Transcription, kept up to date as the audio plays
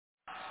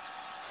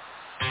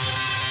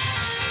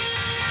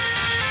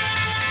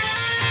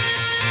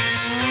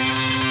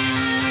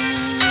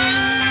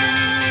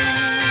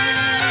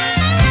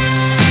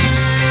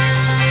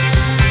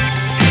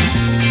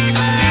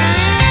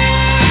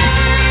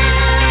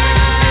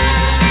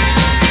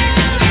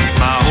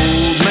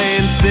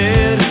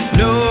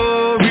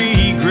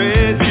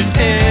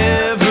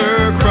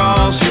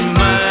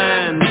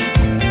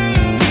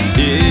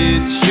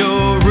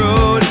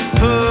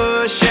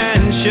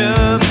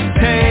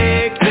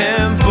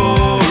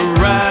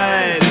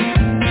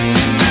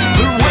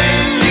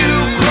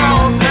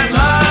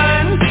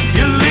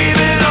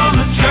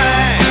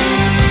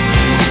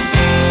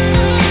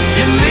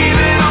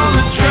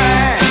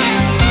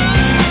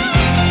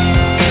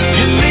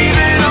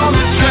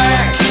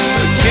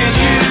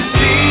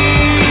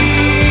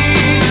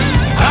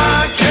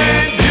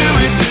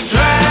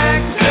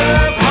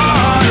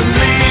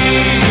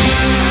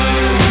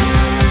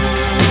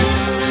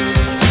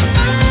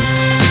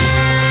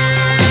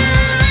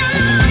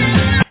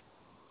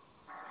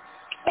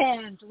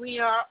we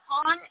are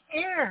on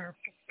air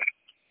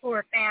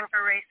for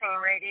Fan4Racing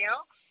Radio,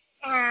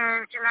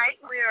 and tonight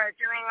we are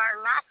doing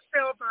our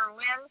Knoxville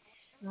Berlin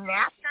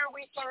NASCAR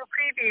weekend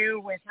preview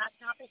with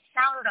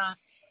HotTopicsSoundOff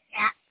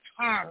at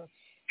 10.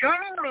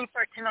 Joining me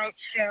for tonight's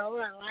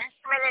show, a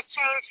last-minute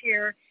change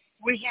here,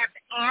 we have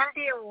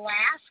Andy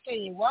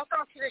Lasky.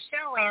 Welcome to the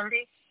show,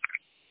 Andy.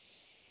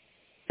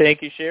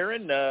 Thank you,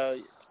 Sharon.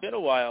 It's been a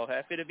while.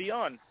 Happy to be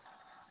on.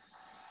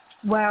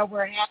 Well,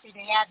 we're happy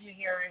to have you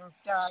here, and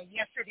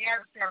yes, it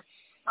has been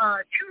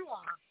too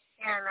long,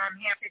 and I'm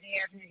happy to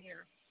have you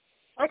here.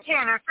 Okay,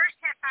 in our first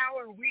half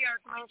hour, we are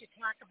going to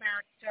talk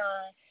about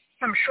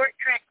some short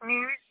track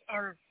news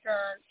and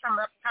some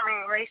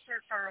upcoming races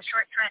from the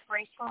short track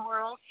racing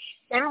world.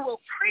 Then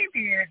we'll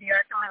preview the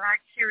ARCA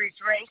Menards Series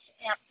race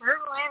at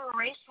Berlin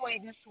Raceway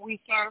this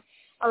weekend,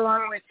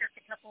 along with just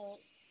a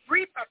couple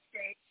brief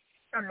updates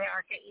from the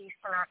ARCA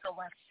East and ARCA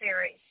West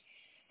Series.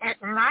 At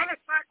 9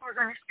 o'clock, we're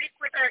going to speak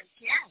with our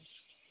guest,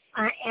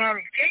 and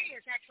Jay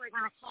is actually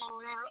going to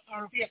call in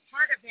and be a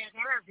part of that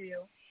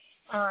interview.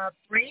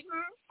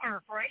 Braden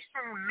and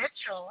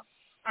BrysonMitchell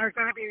are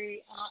going to be,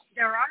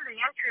 they're on the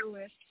entry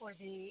list for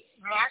the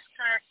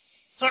NASCAR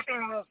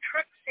Camping World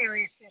Truck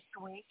Series this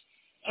week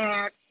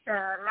at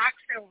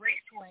Knoxville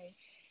Raceway.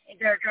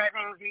 They're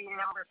driving the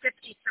number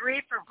 53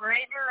 for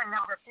Braden and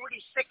number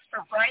 46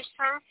 for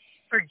Bryson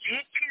for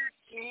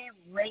G2G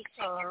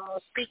Racing, and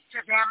we'll speak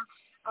to them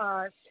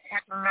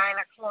at 9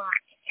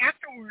 o'clock.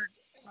 Afterward,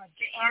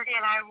 Andy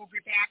and I will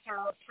be back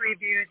and we'll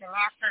preview the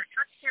NASCAR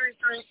Truck Series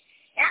race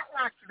at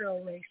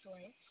Knoxville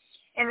Raceway.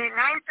 And at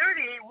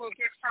 9:30, we'll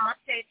give some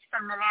updates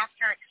from the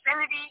NASCAR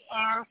Xfinity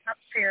and Cup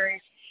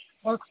Series.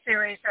 Both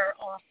series are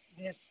off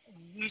this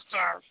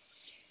weekend.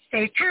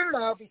 Stay tuned,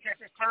 though, because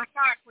at 10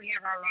 o'clock, we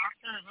have our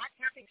NASCAR Hot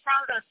Topic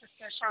Sound-Off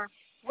discussion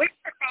with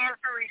the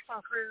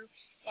Fan4Racing crew,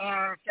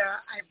 and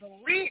I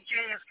believe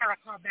Jay is going to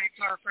call back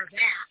in for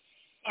that.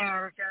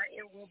 And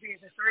it will be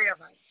the three of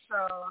us.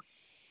 So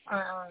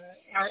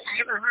I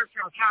haven't heard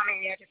from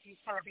Tommy yet if he's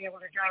going to be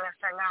able to join us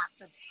or not,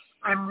 but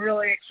I'm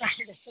really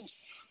excited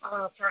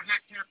for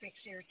Hot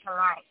Topics here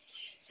tonight.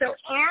 So,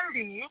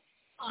 Andy,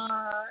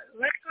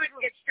 let's go ahead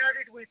and get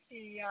started with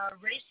the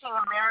Racing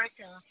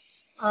America,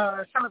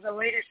 some of the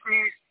latest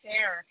news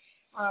there.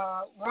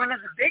 One of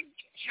the big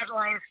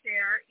headlines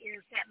there is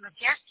that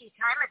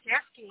Ty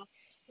Majeski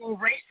will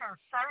race on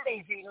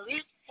Sunday's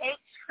Elite 8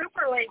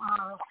 Super Late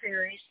Model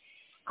Series.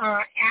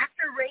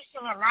 After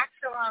racing in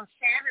Knoxville on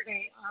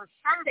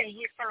Sunday,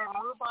 he's going to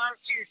move on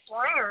to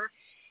Slinger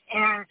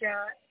and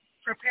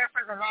prepare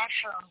for the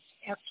Nationals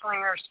at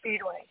Slinger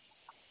Speedway.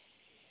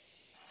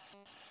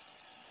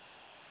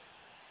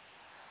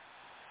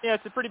 Yeah,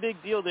 it's a pretty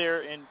big deal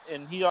there,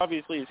 and he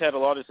obviously has had a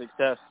lot of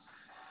success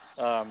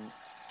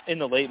in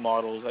the late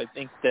models. I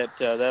think that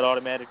that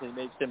automatically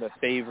makes him a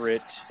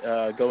favorite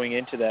going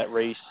into that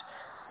race,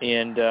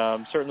 and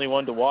certainly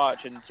one to watch,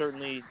 and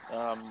certainly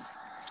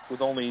with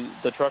only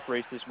the truck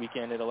race this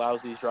weekend, it allows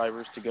these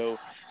drivers to go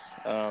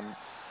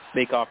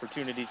make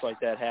opportunities like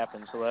that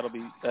happen. So that'll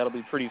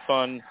be pretty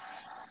fun.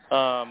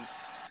 And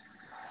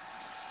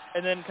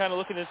then kind of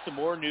looking at some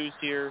more news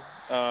here,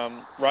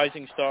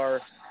 rising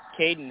star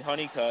Caden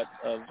Honeycutt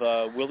of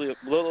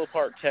Willow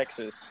Park,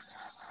 Texas,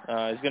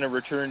 is going to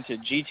return to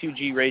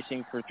G2G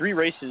Racing for 3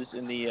 races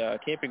in the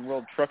Camping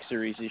World Truck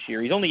Series this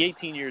year. He's only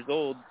 18 years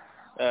old,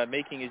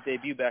 making his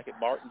debut back at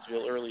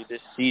Martinsville early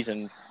this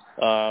season.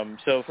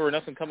 So for an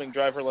up-and-coming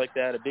driver like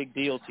that, a big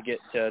deal to get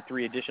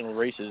 3 additional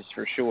races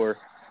for sure.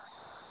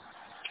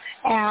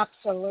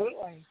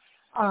 Absolutely.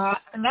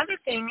 Another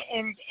thing,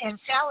 and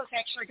Sal is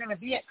actually going to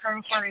be at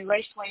Kern County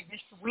Raceway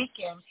this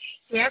weekend.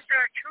 The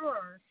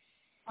SRL,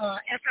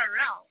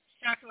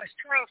 Southwest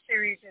Touring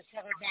Series, is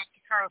headed back to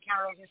Kern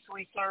County this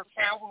weekend.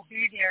 Sal will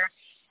be there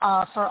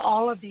for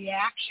all of the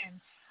action.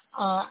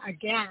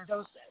 Again,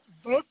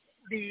 both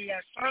the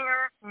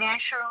Slinger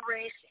National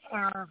Race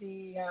and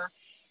the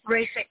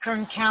race at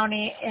Kern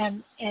County,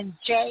 and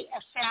Jay,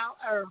 Sal,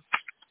 or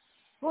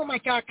who am I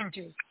talking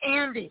to?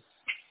 Andy.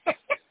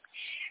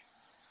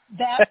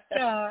 That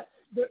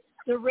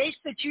the race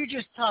that you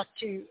just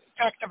talked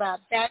about,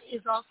 that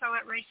is also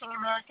at Racing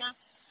America,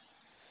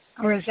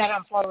 or is that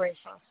on Flow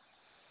Racing?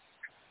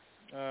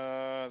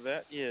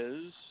 That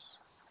is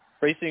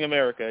Racing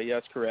America.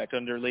 Yes, correct.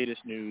 Under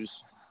latest news.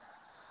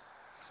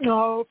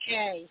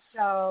 Okay,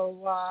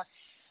 so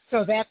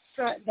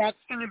that's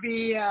going to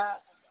be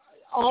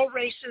all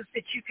races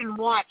that you can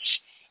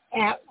watch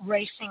at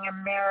Racing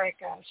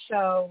America.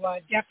 So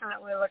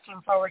definitely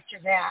looking forward to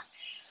that.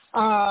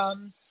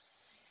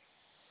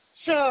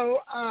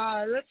 So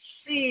let's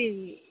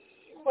see.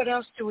 What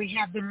else do we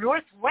have? The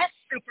Northwest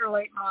Super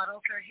Late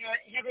models are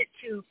headed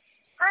to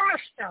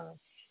Hermiston.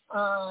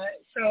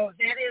 So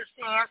that is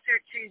the answer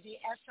to the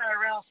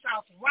SRL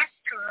Southwest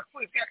Tour.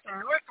 We've got the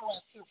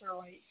Northwest Super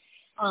Late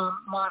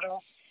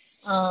models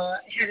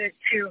headed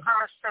to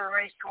Hermiston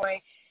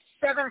Raceway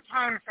 7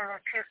 times in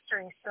its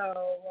history. So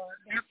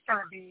that's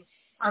going to be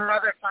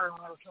another fun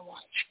one to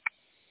watch.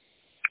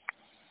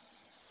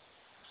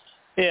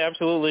 Yeah,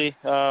 absolutely.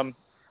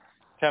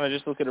 kind of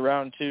just looking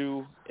around,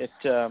 too, at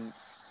some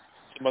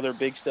other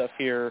big stuff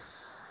here.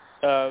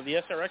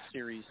 The SRX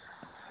Series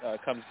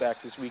comes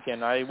back this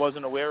weekend. I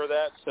wasn't aware of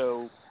that,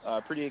 so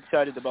pretty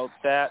excited about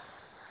that.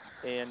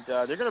 And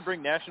they're going to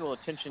bring national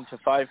attention to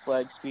Five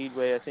Flag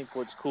Speedway. I think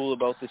what's cool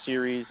about the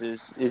series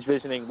is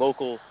visiting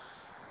local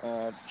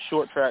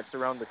short tracks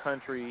around the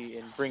country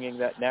and bringing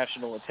that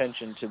national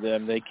attention to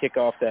them. They kick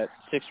off that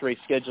 6-race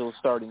schedule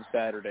starting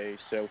Saturday.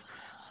 So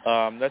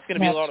that's going to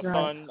be a lot of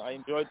fun. I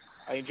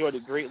enjoyed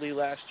it greatly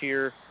last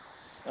year.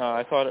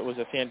 I thought it was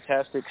a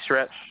fantastic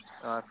stretch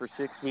for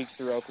 6 weeks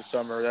throughout the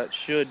summer. That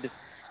should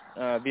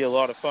be a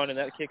lot of fun, and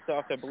that kicks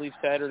off, I believe,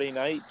 Saturday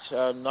night.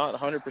 I'm not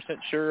 100%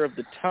 sure of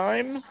the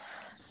time,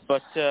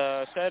 but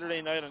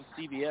Saturday night on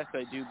CBS,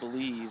 I do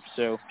believe.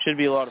 So should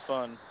be a lot of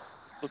fun.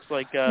 Looks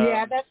like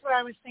yeah, that's what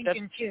I was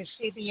thinking too.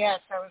 CBS.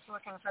 I was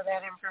looking for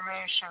that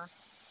information.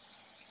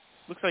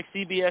 Looks like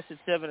CBS at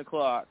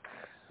 7:00.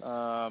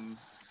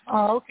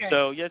 Oh, okay.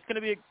 So yeah, it's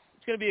gonna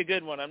be a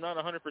good one. I'm not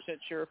 100%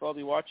 sure if I'll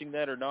be watching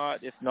that or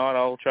not. If not,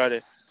 I'll try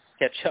to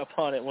catch up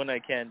on it when I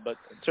can. But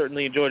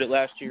certainly enjoyed it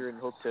last year and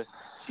hope to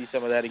see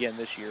some of that again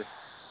this year.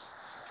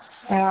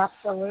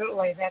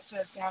 Absolutely, that's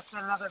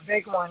another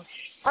big one.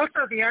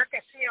 Also, the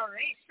ARCA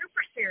CRA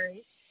Super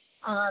Series.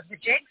 The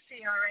JEG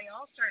CRA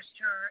All-Stars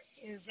Tour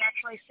is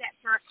actually set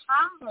for a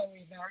combo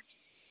event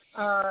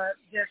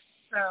this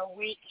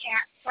week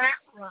at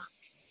Flat Rock.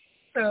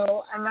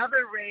 So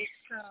another race,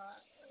 a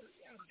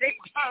big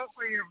bang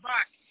for your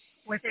buck,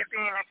 with it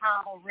being a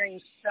combo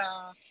race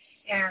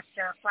at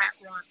Flat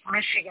Rock,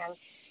 Michigan,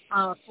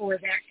 for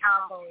that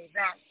combo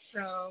event.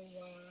 So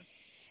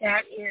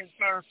that is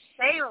in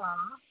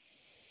Salem.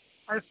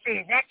 Let's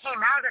see, that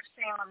came out of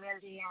Salem,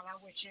 Indiana,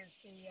 which is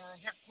the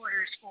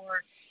headquarters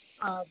for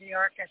the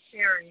ARCA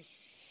Series.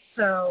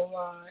 So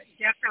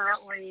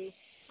definitely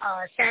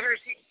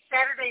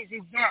Saturday's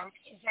event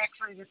is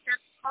actually the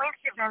 5th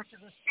points event of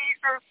the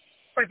season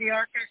for the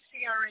ARCA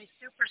CRA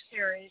Super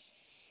Series.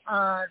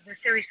 The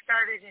series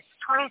started its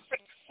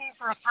 26th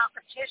season of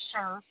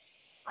competition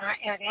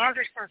at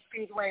Anderson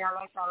Speedway on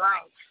April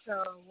 9th.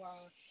 So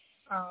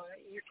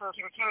you can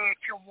continue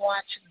to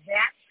watch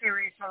that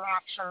series in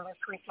action this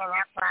weekend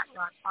at Flat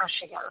Rock,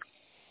 Michigan.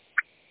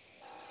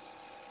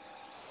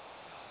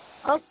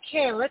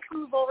 Okay, let's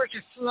move over to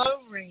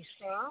Flow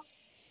Racing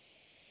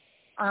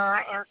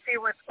and see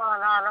what's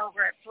going on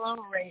over at Flow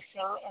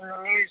Racing and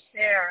the news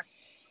there.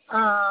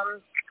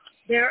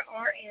 There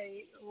are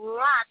a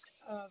lot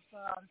of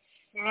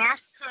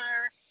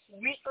NASCAR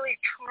weekly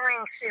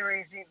touring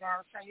series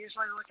events. I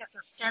usually look at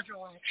the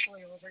schedule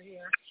actually over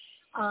here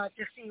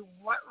to see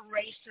what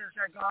races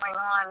are going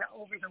on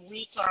over the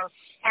weekend.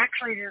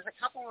 Actually, there's a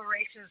couple of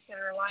races that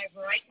are live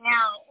right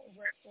now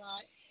over at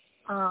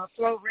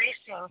Flow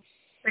Racing.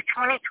 The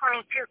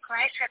 2022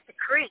 Clash at the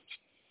Creek,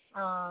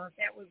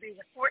 that would be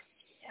the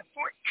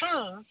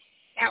 14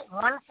 at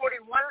 141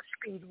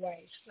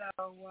 Speedway. So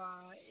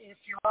if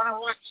you want to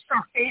watch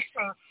some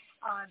racing,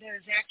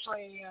 there's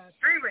actually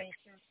 3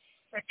 races.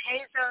 The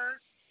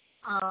Tezos,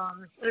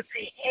 ASCOC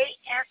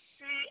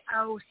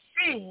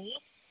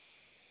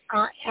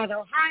at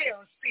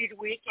Ohio Speed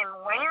Week in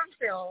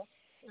Lansville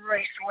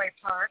Raceway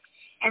Park,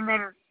 and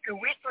then the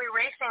weekly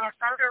racing at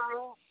Thunder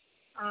Rule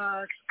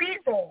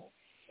Speed Bowl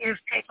is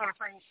taking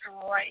place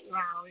right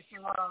now if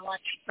you want to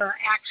watch the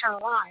action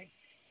live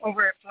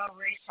over at Flow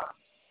Racing.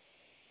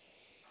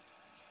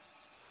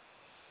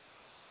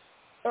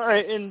 All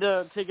right, and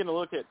taking a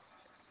look at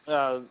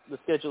the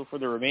schedule for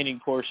the remaining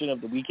portion of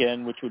the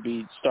weekend, which would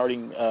be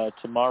starting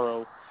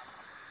tomorrow.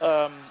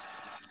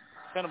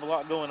 Kind of a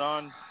lot going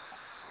on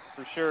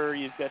for sure.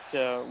 You've got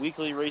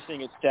weekly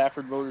racing at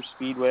Stafford Motor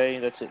Speedway.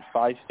 That's at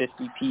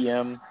 5:50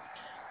 p.m.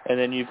 And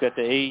then you've got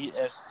the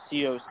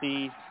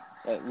ASCOC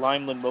at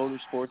Limeland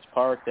Motorsports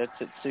Park. That's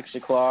at 6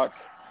 o'clock.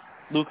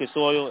 Lucas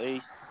Oil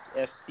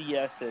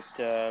ASCS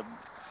at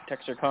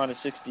Texarkana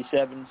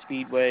 67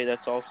 Speedway.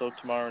 That's also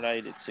tomorrow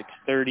night at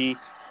 6:30.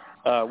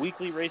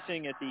 Weekly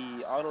racing at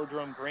the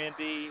Autodrome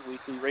Granby.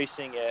 Weekly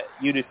racing at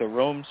Utica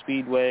Rome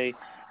Speedway.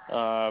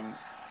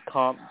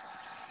 Comp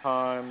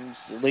times,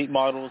 late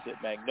models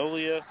at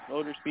Magnolia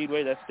Motor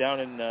Speedway. That's down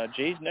in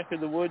Jay's neck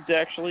of the woods,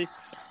 actually.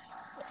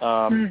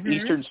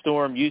 Eastern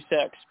Storm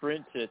USAC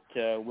Sprint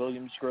at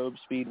Williams Grove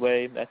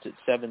Speedway. That's at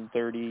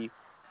 7:30.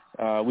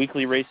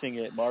 Weekly racing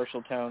at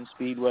Marshalltown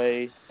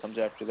Speedway comes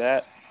after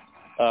that.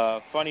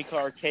 Funny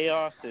Car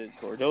Chaos at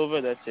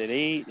Cordova. That's at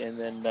 8. And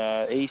then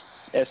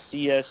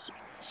ASCS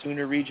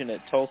Sooner Region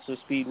at Tulsa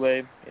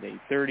Speedway at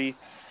 8:30.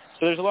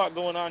 So there's a lot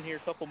going on here. A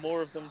couple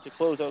more of them to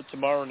close out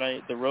tomorrow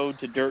night. The Road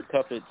to Dirt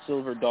Cup at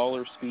Silver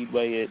Dollar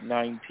Speedway at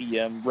 9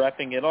 p.m.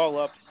 Wrapping it all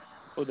up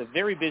with a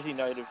very busy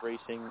night of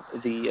racing,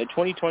 the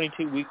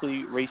 2022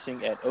 weekly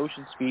racing at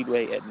Ocean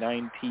Speedway at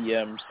 9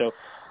 p.m. So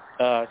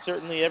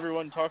certainly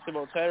everyone talks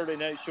about Saturday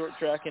night short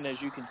tracking.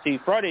 As you can see,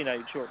 Friday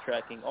night short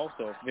tracking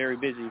also very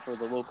busy for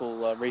the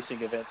local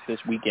racing events this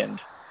weekend.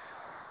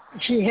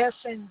 Yes,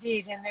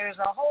 indeed. And there's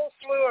a whole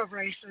slew of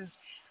races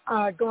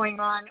going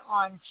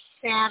on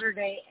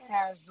Saturday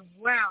as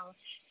well.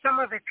 some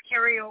of its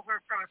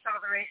carryover from some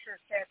of the races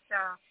that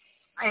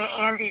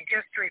Andy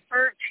just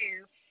referred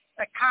to.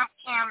 The Comp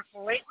Cams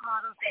late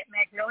models at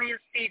Magnolia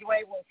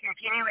Speedway will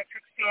continue at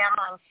 6 p.m.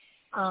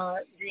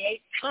 on the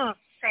 18th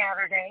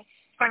Saturday.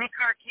 Funny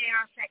Car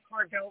Chaos at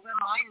Cordova,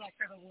 my neck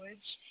of the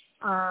woods.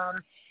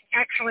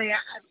 Actually,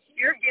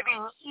 you're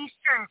giving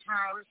Eastern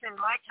times, and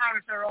my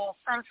times are all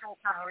Central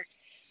times.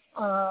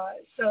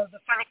 So the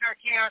Funny Car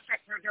Chaos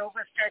at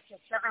Cordova starts at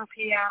 7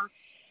 p.m.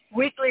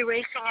 Weekly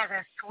racing at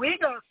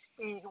Oswego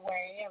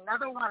Speedway,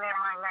 another one in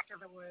my neck of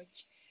the woods,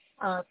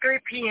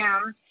 3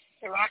 p.m.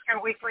 The NASCAR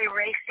Weekly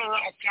Racing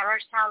at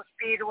Jennerstown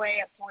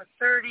Speedway at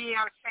 4:30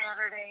 on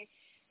Saturday.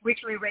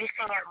 Weekly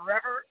racing at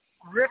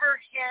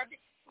Riverhead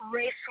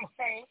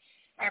Raceway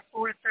at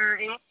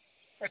 4:30.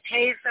 The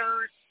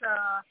Tezos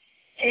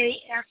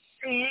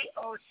ASCOC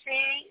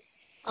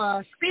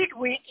Speed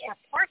Week at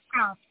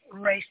Portsmouth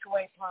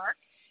Raceway Park.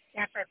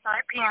 That's at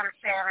 5 p.m.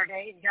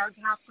 Saturday. Doug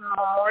Husmann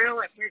Memorial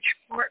at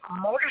Bridgeport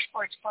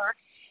Motorsports Park,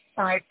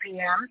 5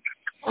 p.m.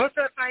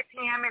 Also at 5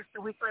 p.m. is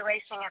the weekly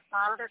racing at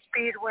Fonda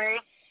Speedway.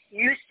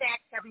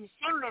 USAC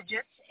WC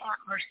Midgets at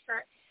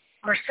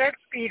Merced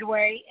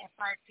Speedway at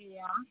 5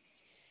 p.m.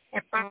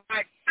 At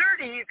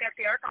 5:30, you've got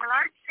the ARCA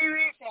Menards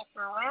Series at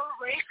Berlin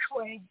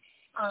Raceway.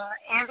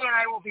 Andy and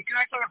I will be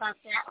talking about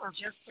that in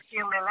just a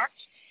few minutes.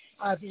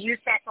 The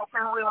USAC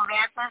Open Wheel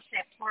Madness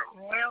at Port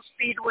Royal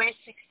Speedway,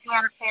 6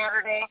 p.m.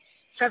 Saturday.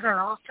 Southern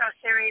All-Star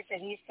Series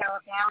at East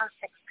Alabama,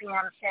 6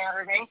 p.m.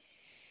 Saturday.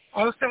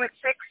 Also at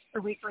 6,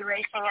 the weekly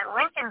racing at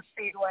Lincoln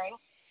Speedway,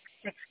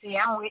 6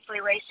 p.m. Weekly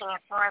racing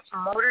at Florence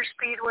Motor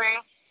Speedway.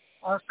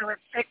 Also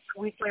at 6,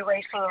 weekly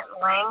racing at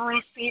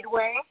Langley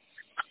Speedway.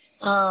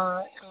 6,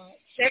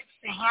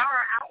 the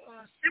Hammer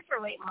Outlaw Super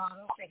Late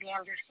Models at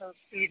Anderson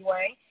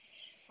Speedway.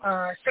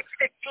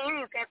 6:15,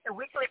 you've got the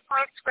weekly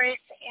points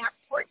race at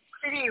Port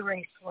City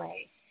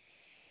Raceway.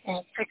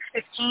 At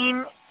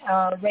 6:15,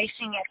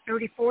 racing at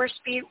 34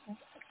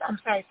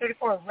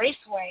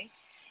 Raceway.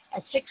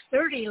 At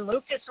 6:30,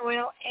 Lucas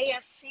Oil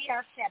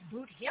ASCS at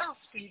Boot Hill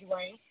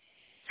Speedway.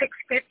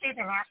 6:50,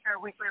 the NASCAR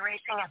Weekly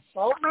Racing at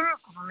Bowman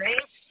Gray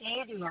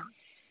Stadium.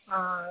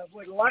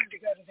 Would love to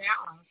go to that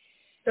one.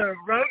 The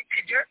Road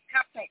to Dirt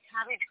Cup at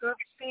Cottage Grove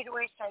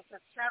Speedway starts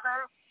at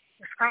 7.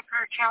 The Sprint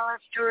Car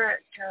Challenge Tour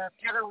at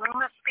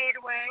Petaluma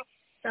Speedway,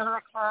 7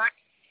 o'clock.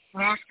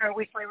 NASCAR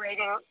Weekly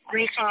Racing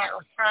at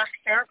La Crosse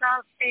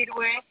Fairgrounds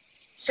Speedway,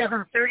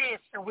 7:30.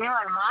 It's the Wheel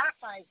and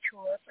Modified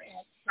Tour for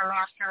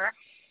NASCAR.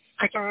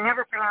 I can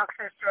never pronounce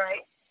this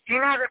right. Do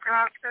you know how to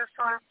pronounce this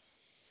one?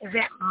 Is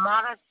that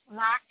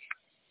Monadnock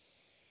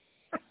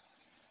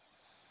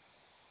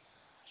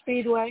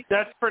Speedway?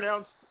 That's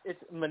pronounced,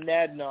 it's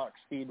Monadnock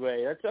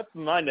Speedway. That's up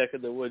in my neck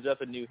of the woods,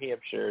 up in New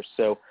Hampshire.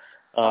 So,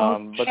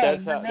 okay,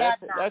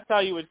 but that's how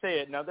you would say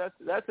it. Now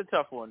that's a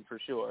tough one for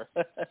sure.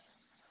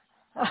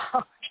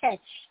 Okay,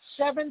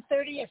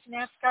 7:30 is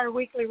NASCAR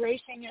Weekly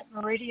Racing at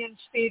Meridian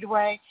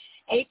Speedway.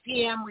 8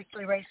 p.m.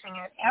 Weekly Racing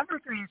at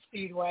Evergreen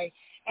Speedway,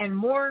 and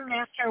more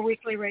NASCAR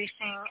Weekly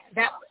Racing.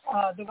 That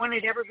the one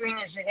at Evergreen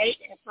is at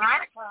 8 at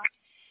 9 o'clock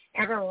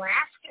at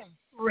Alaska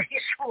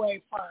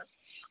Raceway Park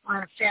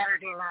on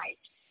Saturday night,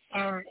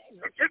 and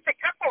just a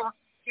couple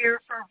here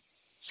for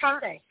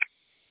Sunday.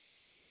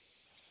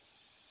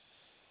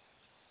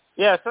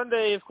 Yeah,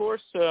 Sunday, of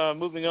course,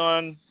 moving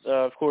on.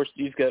 Of course,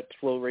 you've got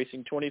Flow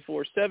Racing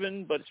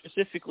 24/7, but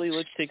specifically,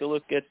 let's take a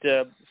look at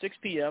 6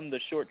 p.m., the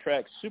Short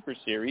Track Super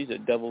Series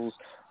at Devil's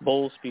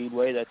Bowl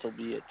Speedway. That will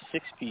be at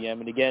 6 p.m.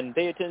 And again,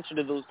 pay attention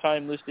to those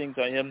time listings.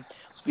 I am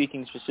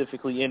speaking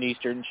specifically in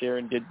Eastern.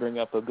 Sharon did bring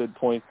up a good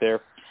point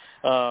there.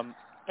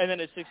 And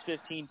then at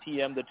 6:15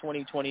 p.m., the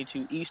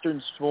 2022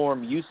 Eastern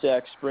Storm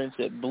USAC Sprints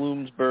at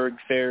Bloomsburg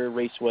Fair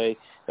Raceway.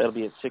 That'll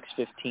be at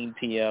 6:15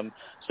 p.m.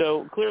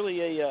 So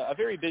clearly a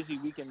very busy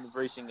weekend of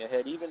racing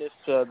ahead. Even if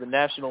the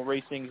national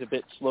racing is a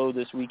bit slow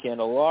this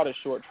weekend, a lot of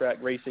short track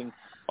racing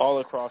all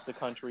across the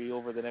country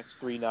over the next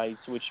 3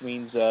 nights, which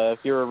means if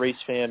you're a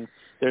race fan,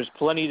 there's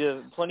plenty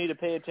to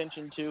pay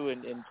attention to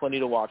and plenty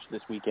to watch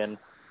this weekend.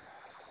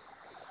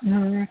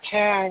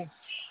 Okay.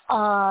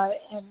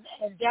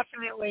 And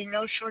definitely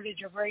no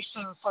shortage of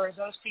racing for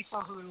those people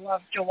who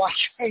love to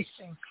watch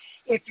racing.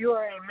 If you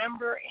are a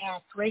member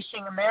at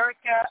Racing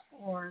America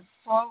or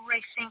Flow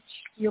Racing,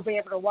 you'll be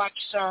able to watch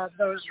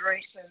those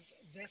races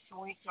this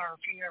weekend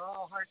to your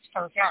all heart's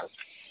content.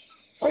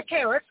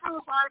 Okay, let's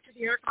move on to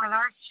the ARCA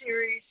Menards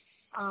Series.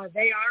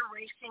 They are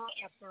racing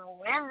at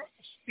Berlin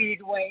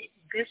Speedway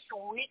this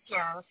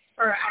weekend,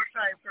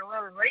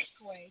 Berlin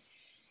Raceway.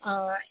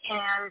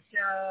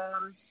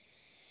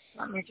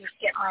 Let me just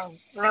get my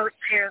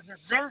notes here. The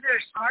Zinder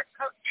Smart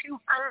Coat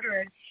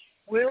 200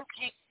 will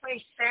take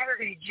place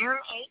Saturday, June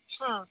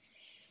 18th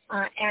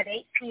at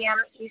 8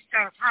 p.m.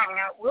 Eastern Time.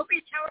 Now, it will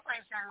be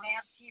televised on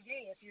MAV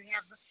TV. If you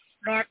have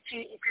MAV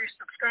TV, if you're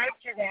subscribed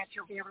to that,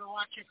 you'll be able to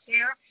watch it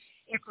there.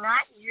 If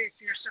not, if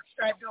you're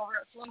subscribed over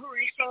at Flow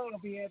Racing,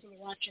 you'll be able to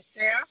watch it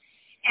there.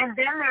 And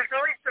then there's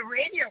always the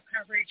radio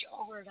coverage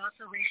over at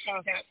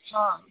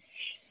ARCARacing.com.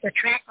 The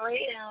track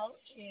layout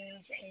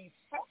is a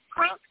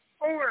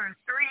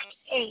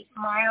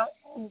 438-mile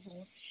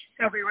oval.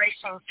 They'll be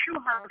racing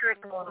 200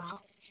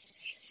 miles.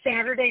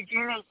 Saturday,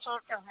 June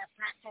 18th, they'll have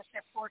practice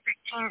at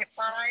 4:15 to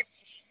 5.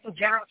 The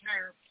general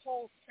tire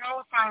full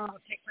qualifying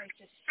will take place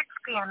at 6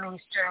 p.m.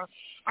 Eastern,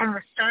 and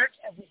the start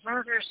of the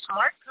Windsor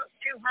Smart Coat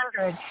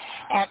 200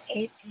 at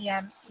 8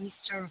 p.m.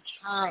 Eastern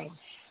time.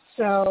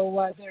 So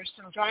there's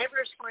some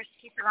drivers for us to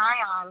keep an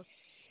eye on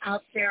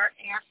out there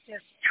at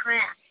this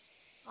track.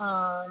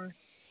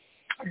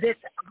 This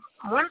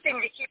one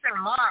thing to keep in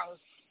mind,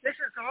 this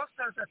is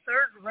also the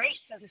third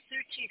race of the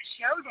Sioux Chief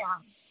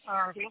Showdown,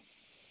 Andy.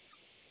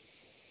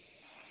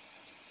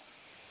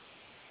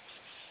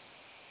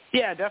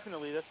 Yeah,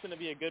 definitely. That's going to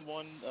be a good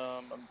one.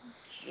 I'm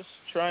just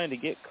trying to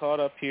get caught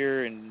up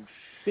here and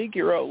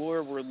figure out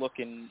where we're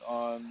looking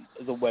on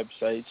the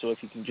website, so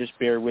if you can just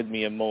bear with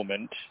me a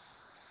moment.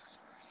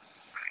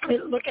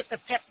 Look at the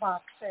pit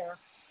box there.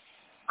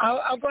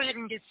 I'll go ahead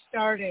and get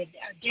started.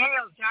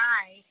 Daniel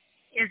Dye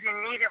is in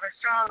need of a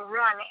strong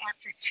run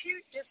after two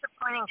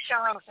disappointing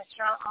showings at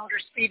Charlotte Motor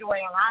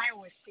Speedway and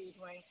Iowa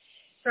Speedway.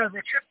 So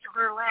the trip to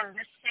Berlin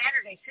this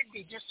Saturday could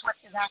be just what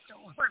the doctor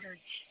ordered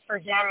for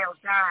Daniel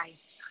Dye.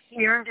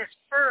 He earned his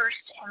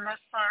first and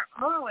thus far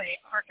only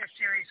ARCA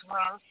Series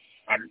win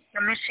at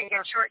the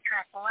Michigan Short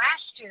Track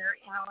last year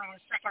in only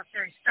his second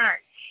series start.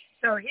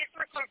 So he's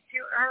looking to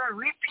earn a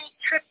repeat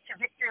trip to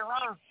Victory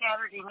Lane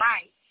Saturday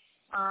night.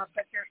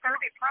 But there's going to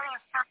be plenty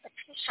of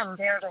competition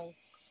there to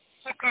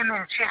keep him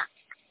in check.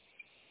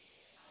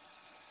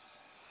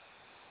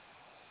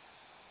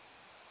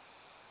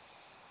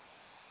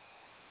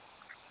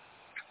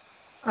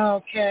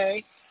 Okay.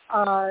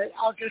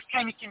 I'll just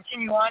kind of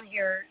continue on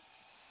here,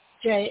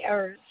 Jay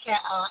or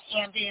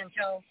Andy,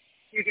 until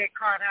you get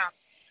caught up.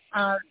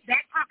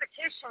 That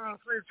competition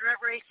includes Rev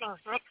Racing's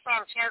Nick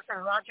Sanchez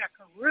and Raja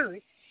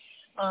Carruth.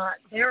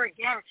 They're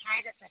again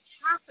tied at the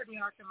top of the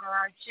ARCA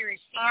Menards Series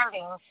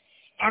standings,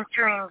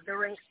 entering the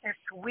race this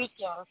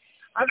weekend.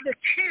 Of the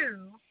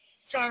two,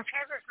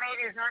 Sanchez has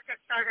made his ARCA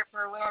start at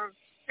Berlin,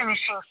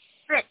 finishing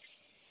 6th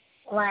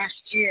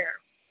last year.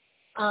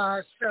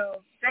 So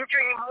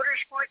Venturing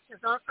Motorsports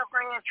is also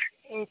bringing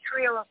a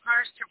trio of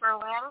cars to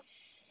Berlin.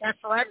 That's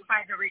led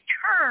by the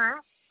return,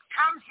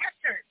 Tom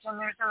Hessert.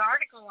 And there's an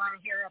article on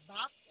here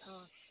about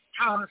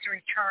Tom's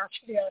return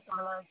to the ARCA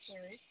Menards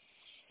Series.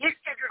 He's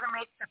scheduled to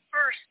make his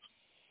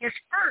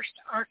first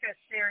ARCA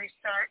Series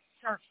start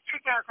since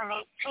 2018,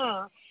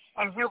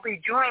 and he'll be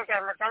joined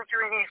on the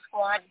Venturini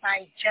squad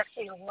by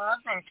Jesse Love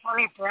and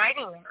Tony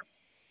Breidinger.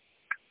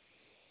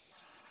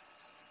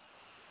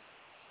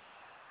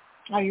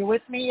 Are you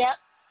with me yet?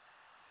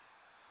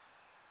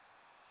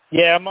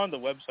 Yeah, I'm on the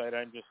website.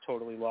 I'm just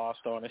totally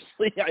lost,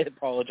 honestly. I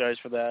apologize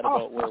for that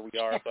about where we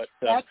are, but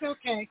that's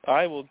okay.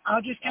 I will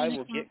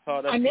get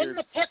caught up I'm here. in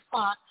the pit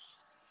box.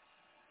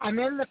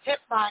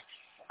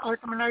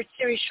 ARCA Menards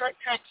Series short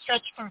track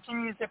stretch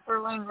continues at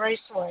Berlin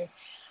Raceway.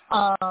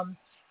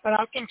 But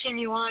I'll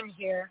continue on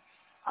here.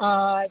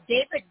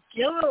 David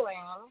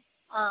Gilliland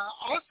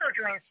also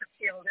joins the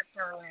field at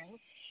Berlin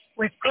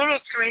with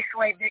Phoenix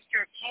Raceway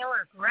victor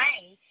Taylor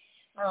Gray.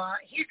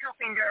 He's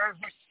hoping to earn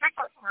his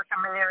second ARCA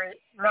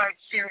Menards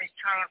Series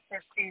triumph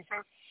this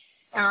season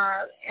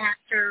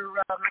after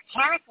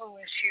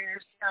mechanical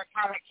issues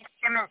kind of kept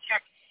him in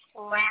check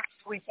last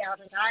week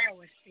out at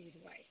Iowa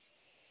Speedway.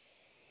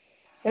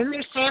 Then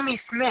there's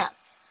Sammy Smith.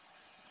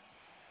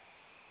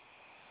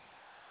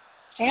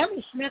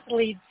 Sammy Smith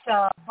leads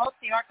both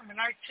the ARCA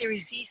Menards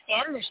Series East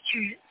and the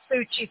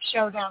Sioux Chief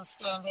Showdown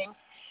standings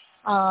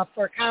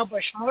for Kyle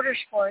Busch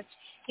Motorsports.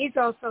 He's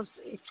also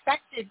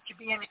expected to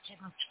be in a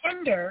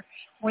contender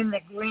when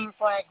the green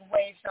flag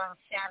waves on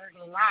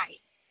Saturday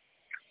night.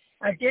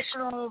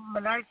 Additional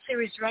Menards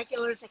Series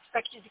regulars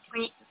expected to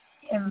compete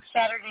in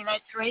Saturday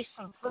night's race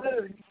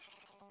include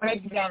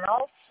Greg Van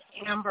Alt,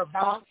 Amber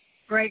Bell,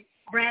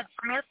 Brad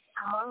Smith,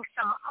 among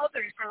some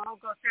others, and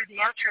we'll go through the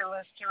entry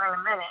list here in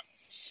a minute.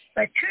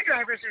 But two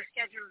drivers are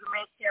scheduled to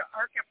make their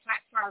ARCA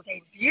platform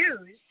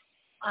debuts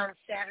on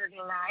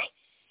Saturday night.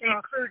 They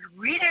include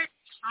Rita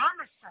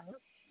Thomason,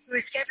 who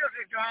is scheduled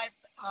to drive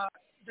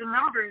the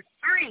number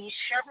 3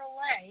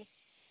 Chevrolet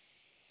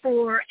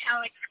for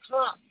Alex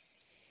Club,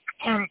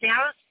 and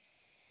Dallas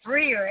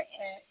Brewer,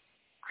 I'm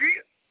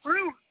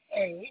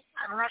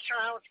not sure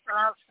how to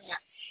pronounce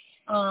that,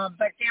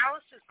 but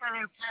Dallas is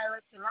going to pilot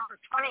the number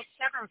 27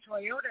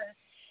 Toyota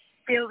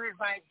fielded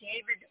by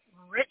David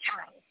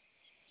Richmond.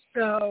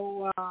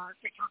 So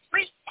the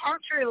complete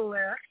entry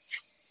list,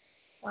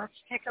 let's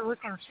take a look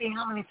and see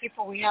how many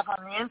people we have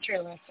on the entry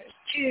list. There's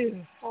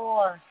 2,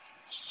 4,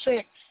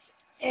 6,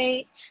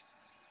 8,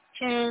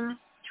 10,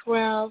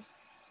 12,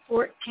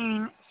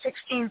 14,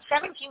 16,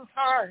 17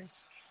 cars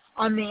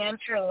on the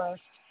entry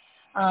list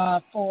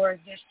for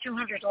this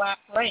 200-lap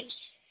race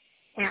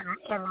in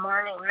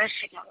Marne,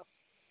 Michigan.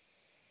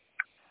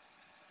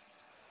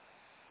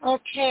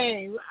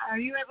 Okay, are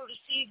you able to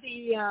see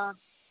the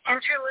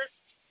entry list?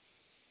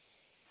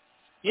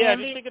 Yeah,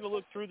 just taking a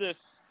look through this.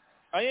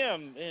 I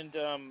am, and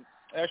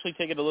actually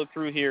taking a look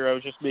through here, I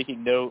was just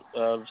making note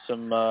of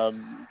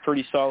some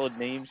pretty solid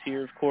names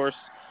here, of course.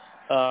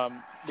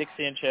 Nick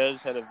Sanchez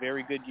had a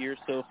very good year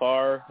so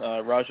far.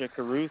 Raja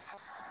Carruth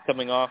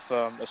coming off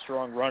a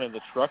strong run in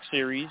the Truck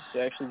Series.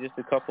 Actually, just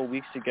a couple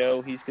weeks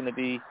ago, he's going to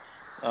be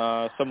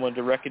someone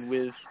to reckon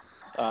with.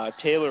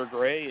 Taylor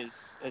Gray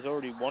has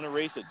already won a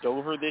race at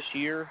Dover this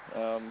year.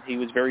 He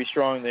was very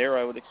strong there.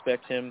 I would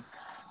expect him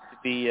to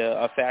be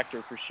a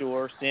factor for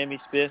sure. Sammy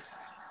Smith,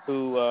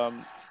 who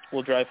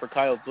will drive for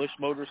Kyle Busch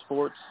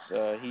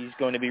Motorsports. He's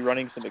going to be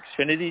running some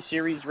Xfinity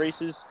Series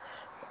races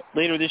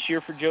later this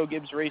year for Joe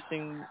Gibbs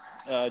Racing.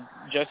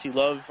 Jesse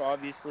Love,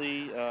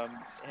 obviously,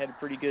 had a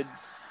pretty good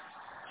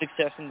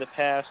success in the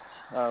past.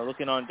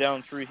 Looking on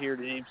down through here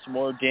to name some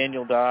more,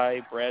 Daniel Dye,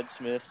 Brad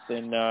Smith,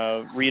 and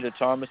Rita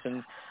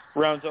Thomason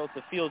rounds out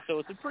the field. So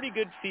it's a pretty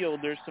good field.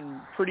 There's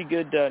some pretty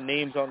good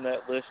names on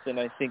that list, and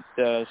I think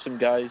some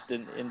guys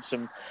and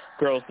some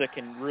girls that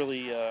can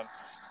really,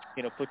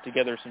 put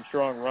together some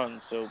strong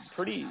runs. So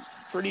pretty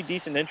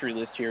decent entry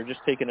list here, just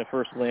taking a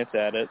first glance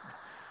at it.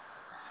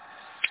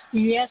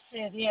 Yes,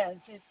 it is.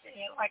 It's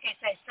like I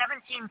say,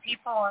 17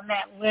 people on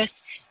that list,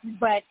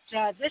 but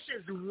this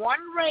is one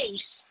race,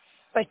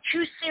 but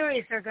two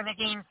series are going to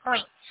gain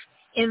points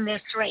in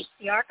this race,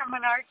 the ARCA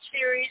Menards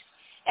Series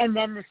and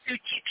then the Sioux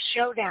Chief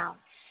Showdown.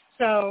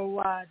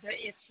 So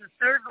it's the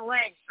third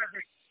leg for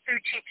the Sioux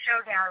Chief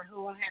Showdown,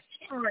 who will have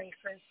 10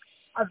 races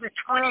of the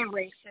 20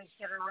 races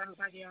that are run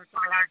by the ARCA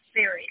Menards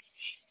Series.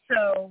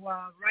 So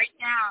right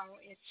now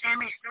it's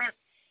Sammy Smith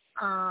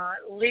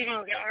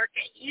leading the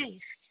ARCA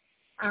East.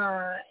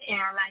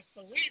 And I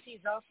believe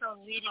he's also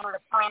leading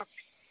the points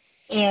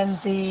in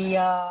the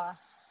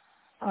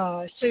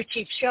Sioux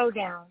Chief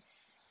Showdown.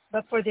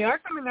 But for the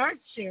ARCA Menards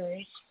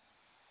Series,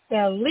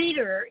 the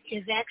leader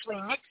is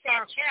actually Nick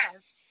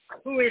Sanchez,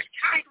 who is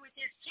tied with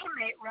his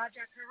teammate,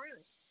 Raja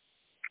Carruth.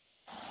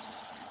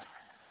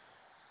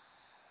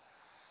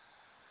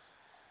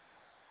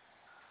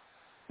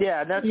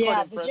 Yeah, and that's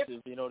quite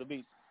impressive, to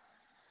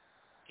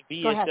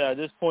be at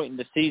this point in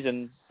the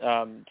season,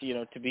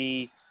 to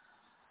be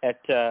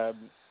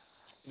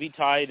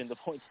tied in the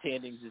point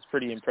standings is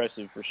pretty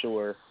impressive for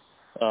sure.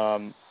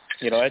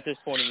 At this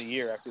point in the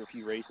year after a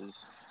few races.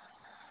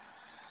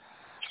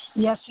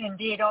 Yes,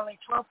 indeed. Only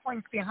 12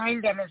 points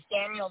behind them is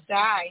Daniel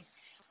Dye.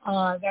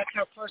 That's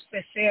how close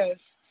this is.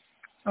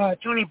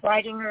 Tony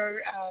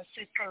Breidinger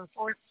sits in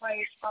fourth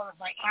place, followed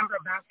by Amber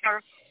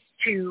Bowker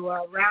to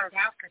round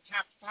out the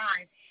top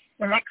five.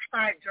 The next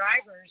five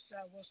drivers,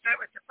 we'll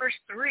start with the first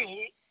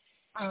three.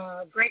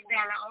 Greg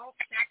Van Alt,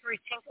 Zachary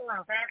Tinkle,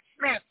 and Brad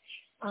Smith.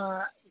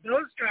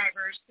 Those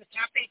drivers, the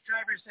top eight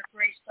drivers, have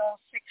raced all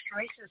six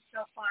races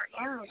so far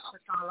in the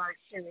ARCA Menards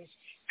Series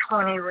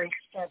 20 race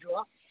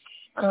schedule.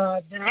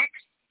 The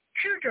next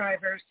two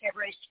drivers have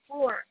raced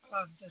four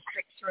of the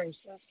six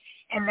races,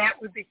 and that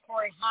would be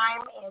Corey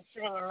Heim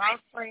sitting in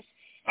ninth place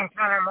and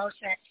Connor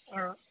Mosak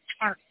in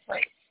 10th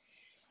place.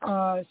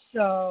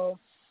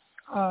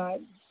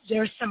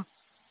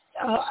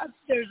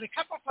 There's a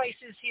couple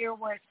places here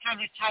where it's kind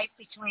of tight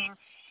between,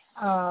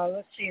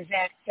 is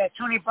that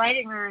Tony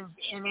Breidinger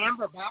and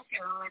Amber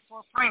Bowker, only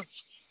 4 points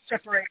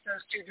separate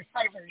those two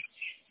drivers.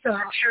 So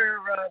I'm sure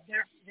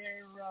they're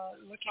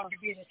looking to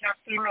be the top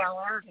female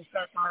on the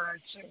ARCA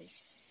Menards Series.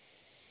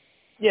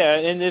 Yeah,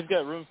 and they've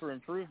got room for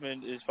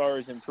improvement as far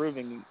as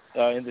improving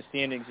in the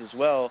standings as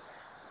well.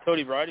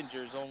 Tony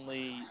Breidinger is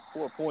only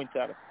 4 points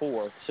out of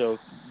 4, so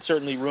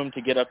certainly room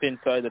to get up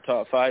inside the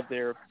top 5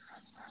 there.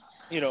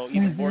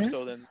 Even more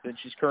so than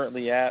she's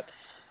currently at.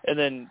 And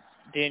then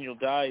Daniel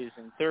Dye is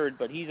in third,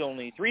 but he's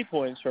only 3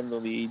 points from the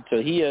lead,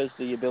 so he has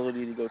the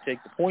ability to go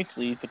take the points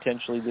lead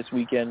potentially this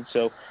weekend.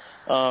 So,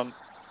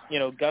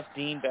 Gus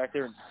Dean back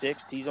there in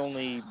sixth, he's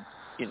only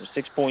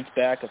 6 points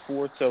back of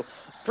fourth. So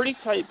pretty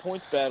tight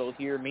points battle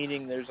here,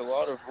 meaning there's a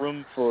lot of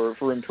room for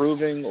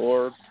improving,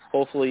 or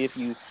hopefully if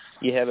you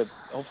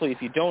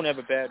don't have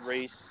a bad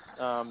race,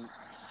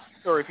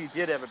 or if you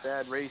did have a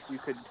bad race, you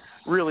could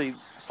really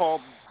fall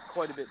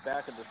quite a bit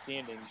back in the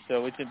standings.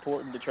 So it's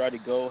important to try to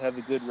go have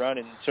a good run,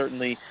 and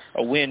certainly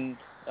a win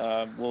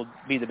will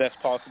be the best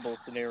possible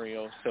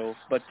scenario. So,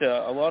 but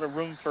a lot of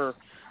room for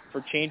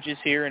changes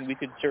here, and we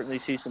could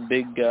certainly see some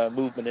big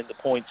movement in the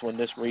points when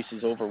this race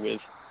is over with.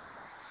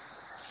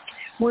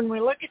 When we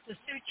look at the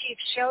Sioux Chief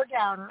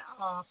Showdown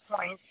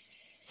points,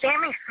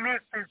 Sammy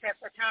Smith is at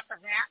the top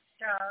of that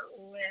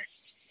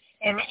list,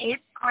 and 8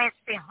 points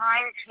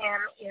behind him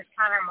is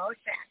Connor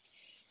Mosak.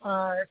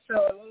 So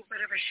a little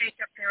bit of a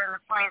shake-up there in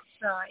the points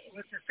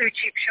with the Sioux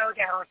Chief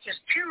Showdown, with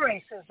just 2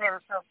 races in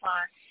so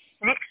far.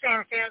 Nick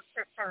Sanchez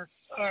sits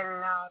in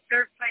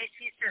third place.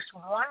 He's just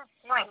 1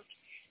 point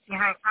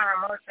behind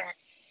Connor Mosak.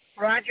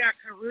 Raja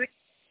Carruth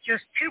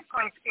just 2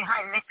 points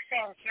behind Nick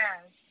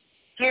Sanchez.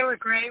 Taylor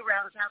Gray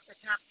rounds out the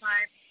top 5,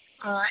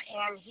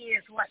 and he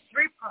is, 3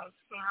 points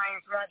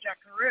behind Raja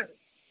Carruth.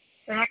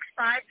 The next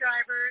 5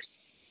 drivers,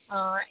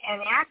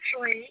 and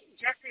actually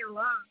Jesse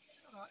Love,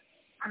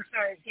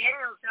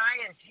 Daniel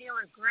Dye and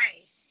Taylor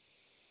Gray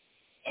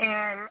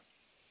and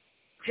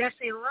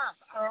Jesse Love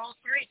are all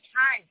 3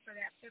 tied for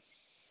that 5th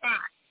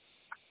spot.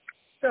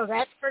 So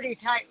that's pretty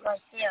tight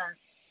right there.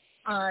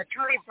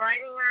 Tony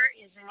Breidinger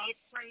is in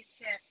 8th place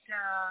at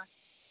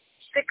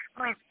 6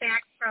 points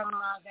back from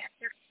that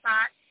 5th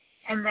spot.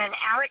 And then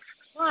Alex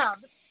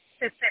Clubb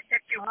sits at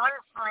 51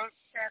 points.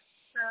 That's,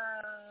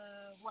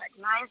 9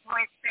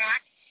 points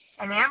back.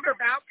 And Amber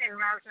Balkin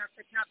rounds up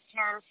the top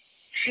 10.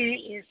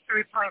 She is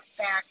 3 points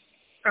back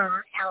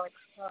from Alex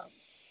Clubb.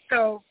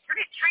 So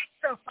pretty tight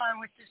so far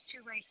with just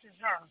 2 races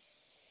in.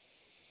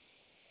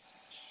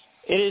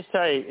 It is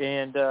tight,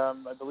 and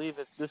I believe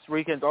this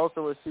weekend's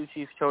also a Sioux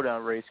Chief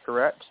Showdown race,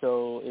 correct?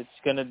 So it's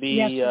going to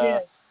be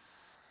yes,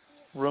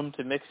 room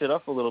to mix it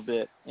up a little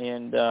bit.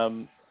 And,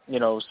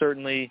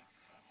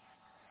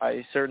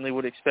 I certainly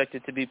would expect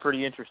it to be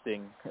pretty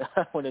interesting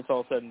when it's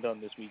all said and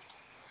done this week.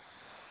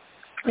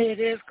 It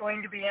is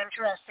going to be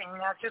interesting.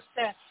 Now, just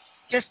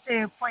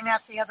to point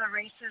out the other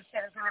races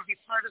that are going to be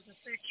part of the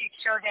Sioux Chief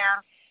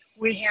Showdown,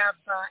 we have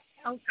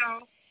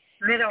Elko,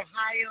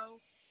 Mid-Ohio,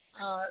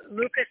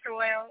 Lucas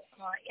Oil,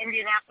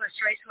 Indianapolis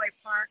Raceway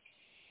Park,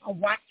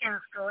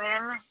 Watkins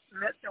Glen,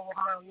 the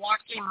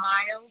Milwaukee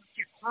Mile,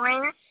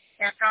 DuQuoin,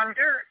 that's on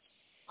dirt,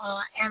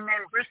 and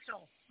then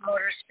Bristol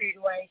Motor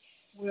Speedway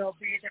will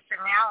be the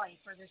finale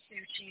for the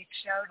Sioux Chief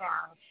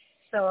Showdown.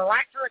 So a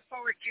lot to look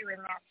forward to in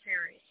that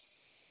series.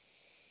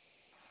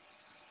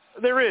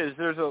 There is.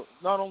 There's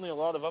not only a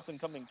lot of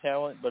up-and-coming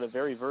talent, but a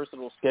very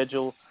versatile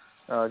schedule,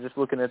 just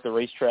looking at the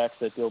racetracks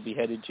that they'll be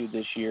headed to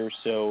this year.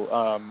 So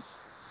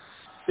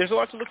there's a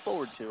lot to look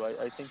forward to.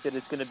 I think that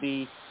it's going to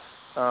be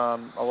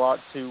a lot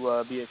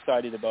to be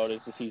excited about as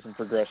the season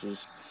progresses.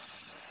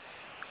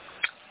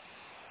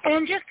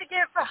 And just to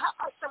give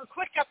some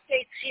quick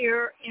updates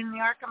here in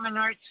the ARCA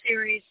Menards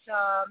Series,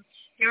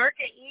 the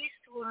ARCA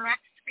East will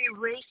next be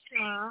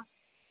racing.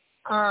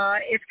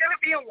 It's going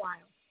to be a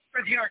while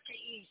for the ARCA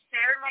East.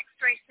 Their next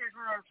race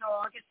isn't until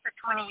August the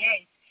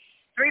 28th,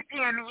 3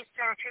 p.m.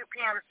 Eastern, 2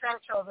 p.m.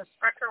 Central, the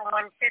Sprecher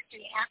 150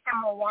 at the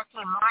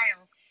Milwaukee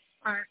Mile.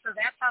 So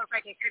that sounds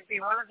like it could be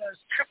one of those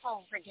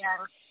triples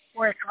again,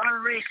 where it's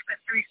one race but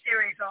 3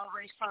 series all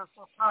racing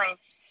for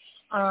points.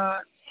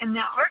 And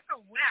the ARCA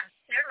West,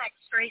 their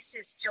next race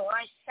is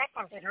July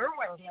 2nd at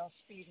Irwindale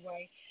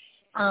Speedway.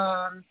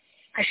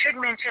 I should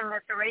mention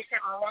that the race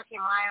at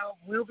Milwaukee Mile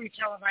will be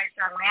televised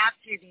on Mad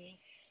TV.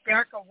 The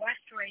ARCA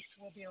West race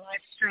will be live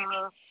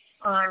streaming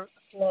on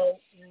Flow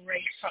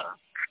Racing.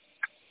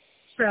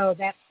 So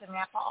that's the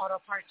Napa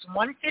Auto Parts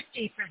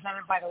 150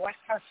 presented by the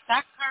West Coast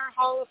Stock Car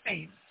Hall of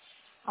Fame.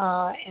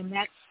 And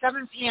that's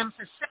 7 p.m.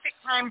 Pacific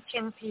Time,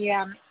 10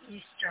 p.m.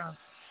 Eastern.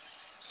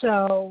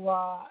 So,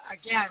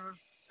 again,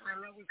 I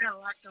know we've got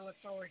a lot to look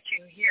forward to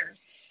here.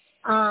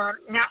 Now,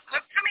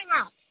 coming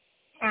up,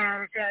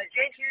 and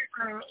Jay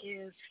Husmann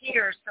is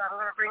here, so I'm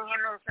going to bring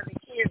him into the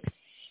queue.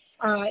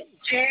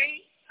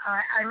 Jay,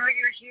 I know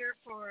you're here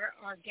for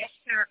our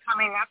guests that are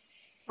coming up,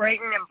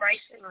 Braden and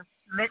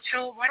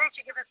BrysonMitchell. Why don't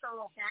you give us a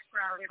little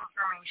background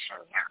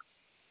information here?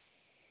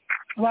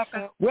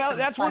 Welcome. Well,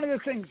 that's one of the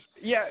things.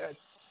 Yeah.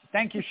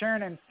 Thank you,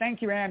 Sharon, and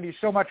thank you, Andy,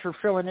 so much for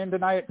filling in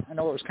tonight. I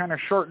know it was kind of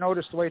short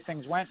notice the way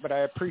things went, but I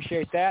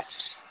appreciate that.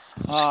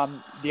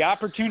 The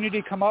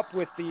opportunity to come up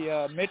with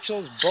the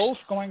Mitchells, both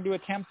going to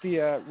attempt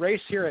the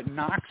race here at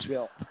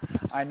Knoxville.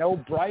 I know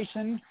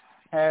Bryson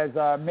has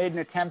made an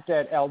attempt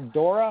at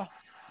Eldora.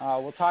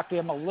 We'll talk to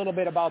him a little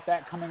bit about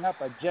that coming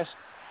up. I just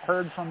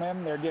heard from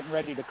him. They're getting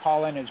ready to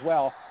call in as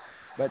well.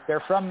 But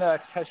they're from the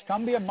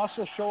Tuscumbia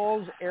Muscle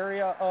Shoals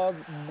area of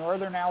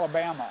northern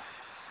Alabama.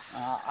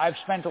 I've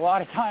spent a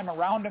lot of time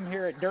around them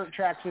here at dirt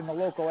tracks in the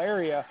local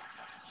area,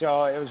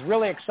 so it was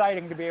really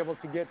exciting to be able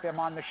to get them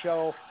on the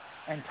show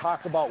and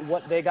talk about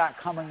what they got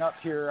coming up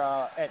here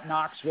at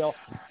Knoxville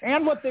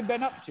and what they've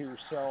been up to.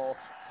 So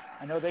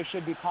I know they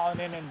should be calling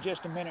in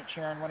just a minute,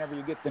 Sharon, whenever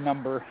you get the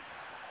number.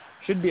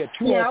 Should be a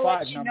 205 I'll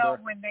let you number. know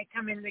when they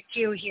come in the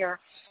queue here.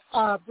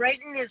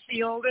 Braden is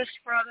the oldest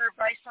brother,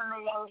 Bryson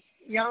the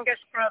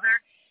youngest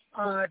brother.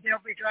 They'll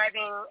be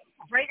driving,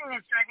 Braden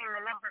is driving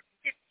the number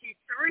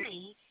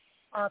 53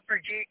 for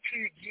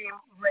G2G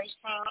Racing,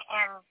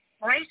 and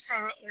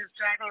Bryson is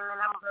driving the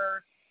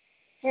number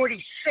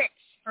 46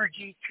 for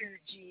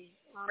G2G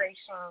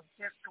Racing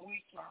this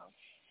weekend.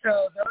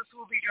 So those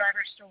will be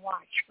drivers to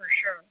watch for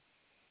sure.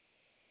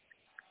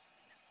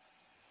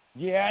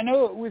 Yeah, I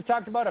know we've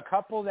talked about a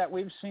couple that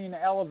we've seen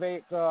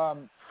elevate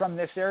from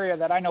this area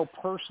that I know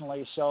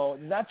personally, so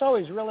that's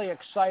always really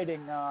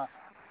exciting.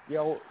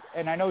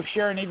 And I know,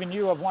 Sharon, even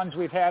you have ones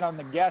we've had on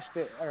the guest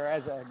or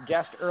as a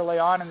guest early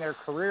on in their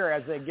career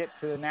as they get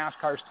to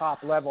NASCAR's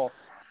top level,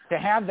 to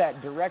have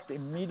that direct,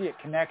 immediate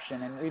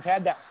connection. And we've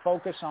had that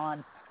focus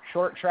on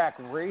short track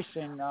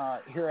racing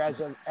here as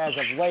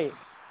of late.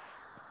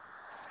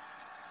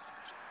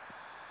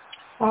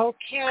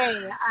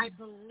 Okay, I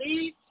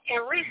believe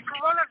at least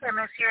one of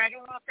them is here. I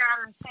don't know if they're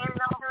on the same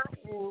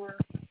number or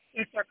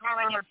if they're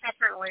calling them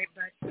separately,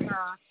 but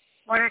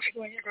why don't you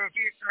go ahead and do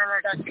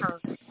some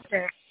introductions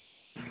there.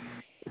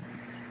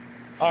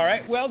 All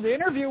right. Well, the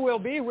interview will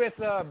be with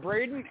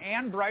Braden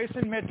and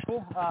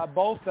BrysonMitchell.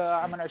 Both,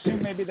 I'm going to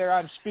assume maybe they're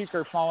on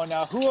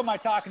speakerphone. Who am I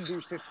talking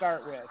to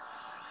start with?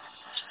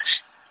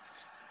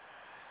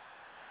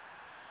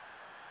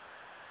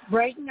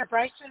 Braden or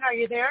Bryson, are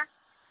you there?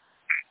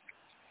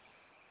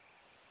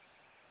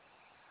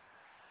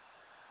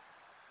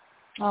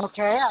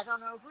 Okay, I don't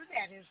know who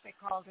that is they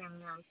called in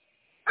now.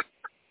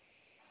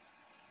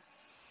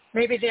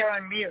 Maybe they're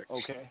on mute.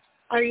 Okay.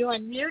 Are you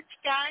on mute,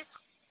 guys?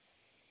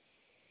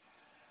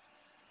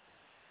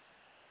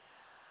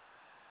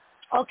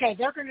 Okay,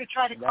 they're going to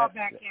try to call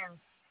back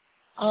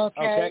in.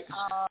 Okay.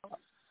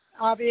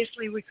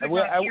 Obviously, we could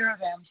not hear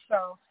them,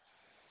 so.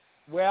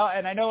 Well,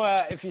 and I know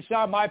if you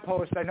saw my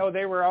post, I know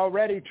they were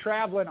already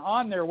traveling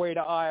on their way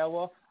to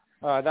Iowa.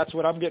 That's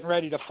what I'm getting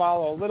ready to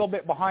follow, a little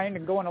bit behind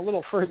and going a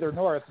little further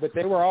north, but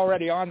they were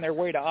already on their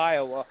way to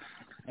Iowa,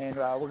 and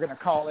we're going to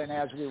call in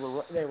as they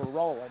were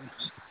rolling.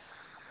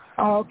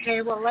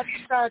 Okay, well, let's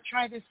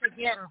try this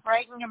again.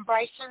 Braden and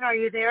Bryson, are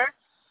you there?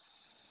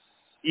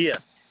 Yeah.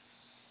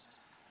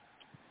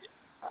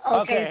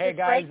 Okay, hey,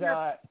 guys.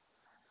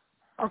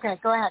 Okay,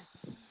 go ahead.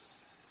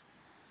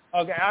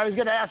 Okay, I was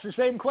going to ask the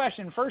same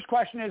question. First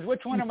question is,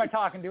 which one am I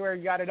talking to, or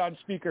you got it on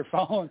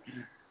speakerphone?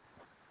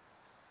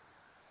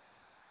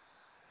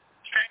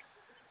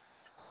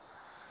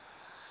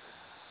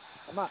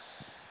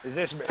 Is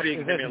this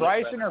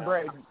Bryson or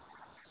Braden?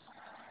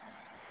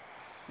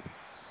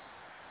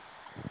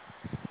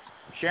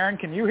 Sharon,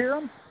 can you hear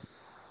him?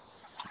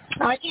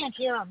 I can't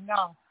hear him,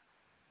 no.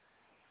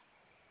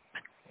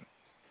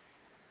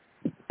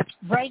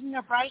 Braden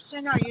or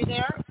Bryson, are you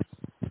there?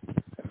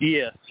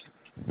 Yes.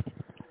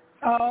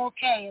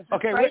 Okay, is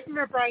it Braden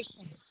or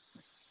Bryson?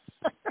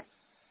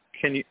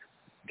 Can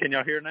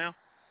y'all hear now?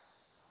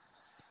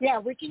 Yeah,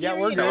 we can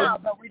hear you now,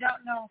 but we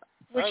don't know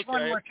which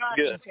one we're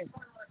talking to.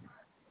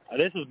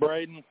 This is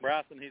Braden.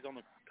 Bryson, he's on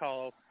the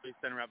call. He's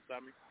standing right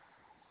beside me.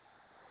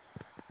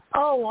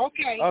 Oh,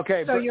 okay.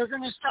 Okay. So you're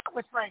going to start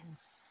with Braden.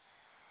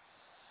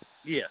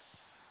 Yes.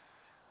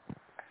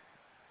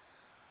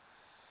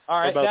 All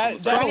right,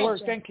 that'll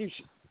work. Thank you.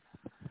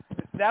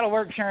 That'll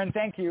work, Sharon.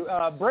 Thank you.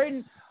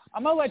 Braden,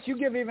 I'm going to let you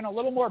give even a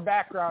little more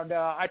background.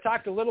 I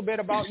talked a little bit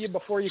about you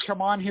before you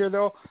come on here,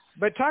 though,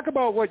 but talk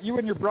about what you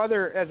and your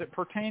brother, as it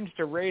pertains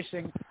to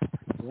racing,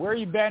 where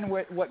you've been,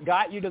 what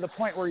got you to the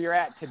point where you're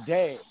at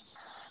today.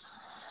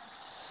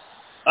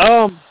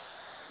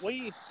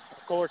 We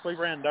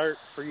ran dirt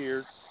for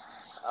years.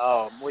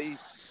 We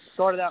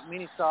started out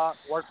mini stock,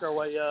 worked our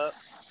way up.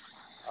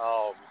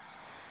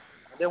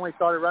 And then we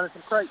started running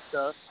some crate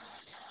stuff.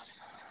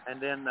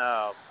 And then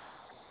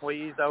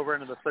we eased over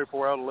into the super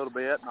world a little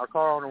bit. And our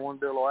car owner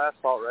wanted to do a little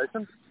asphalt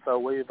racing, so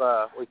we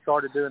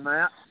started doing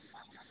that.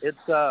 It's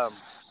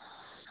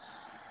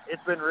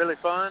been really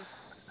fun,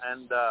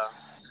 and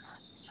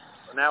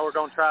now we're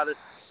going to try this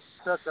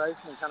truck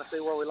racing and kind of see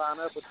where we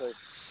line up with the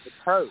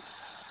pros.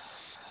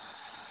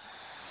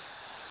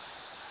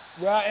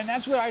 Well, and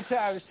that's what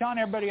I was telling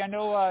everybody. I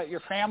know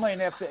your family,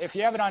 and if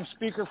you have it on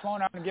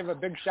speakerphone, I'm going to give a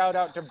big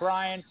shout-out to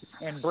Brian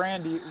and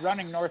Brandy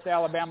running North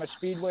Alabama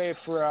Speedway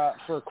for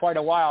quite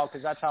a while,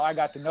 because that's how I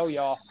got to know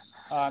y'all.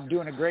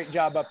 Doing a great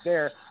job up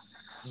there.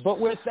 But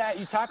with that,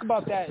 you talk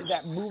about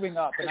that moving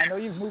up, and I know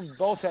you've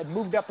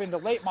moved up into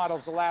late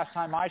models the last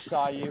time I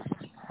saw you.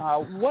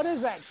 What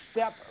is that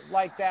step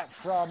like that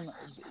from,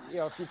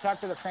 if you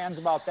talk to the fans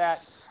about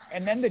that,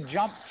 and then the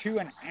jump to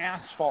an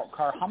asphalt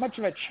car, how much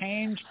of a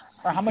change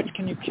or how much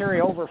can you carry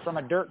over from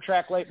a dirt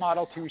track late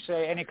model to,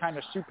 say, any kind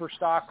of super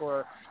stock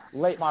or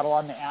late model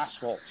on the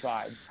asphalt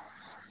side?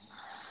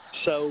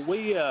 So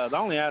the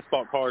only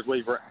asphalt cars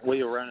we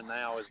are running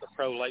now is the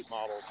pro late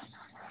models,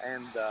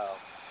 and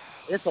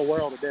it's a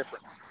world of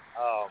difference.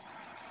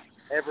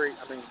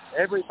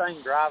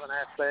 Everything driving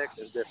aspect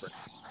is different.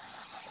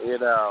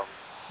 It's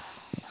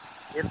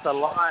a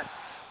lot.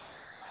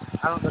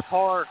 The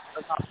car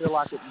does not feel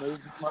like it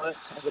moves as much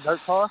as a dirt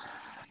car,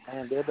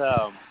 and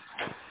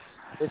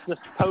it's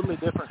just totally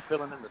different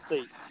feeling in the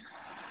seat.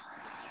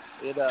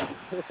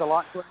 It's a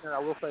lot cleaner, I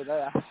will say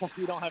that.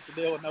 You don't have to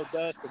deal with no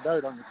dust or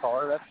dirt on your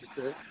car, that's for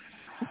sure.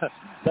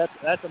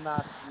 that's a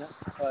nice thing.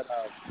 But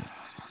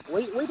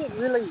we didn't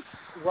really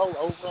roll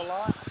over a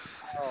lot.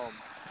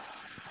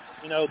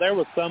 There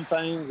was some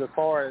things as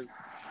far as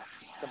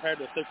compared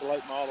to a super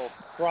late model,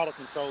 throttle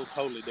control is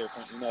totally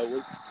different.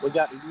 We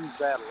got to use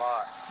that a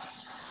lot.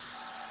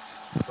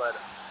 But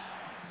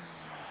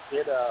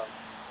it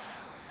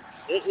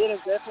has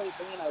definitely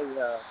been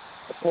a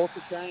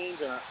culture change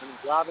and a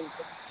driving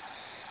change.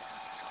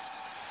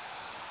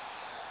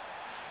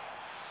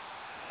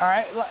 All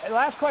right,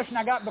 last question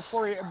I got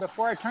before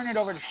I turn it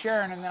over to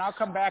Sharon, and then I'll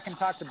come back and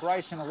talk to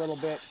Bryson a little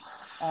bit.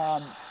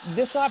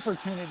 This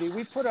opportunity,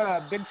 we put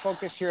a big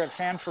focus here at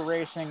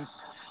Fan4Racing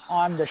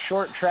on the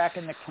short track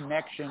and the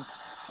connection.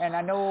 And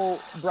I know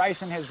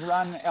Bryson has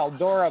run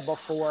Eldora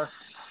before,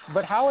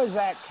 but how is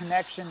that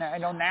connection? I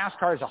know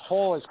NASCAR as a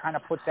whole has kind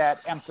of put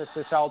that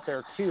emphasis out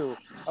there too,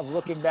 of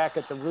looking back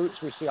at the roots.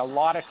 We see a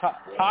lot of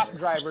top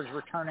drivers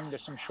returning to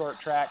some short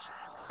tracks.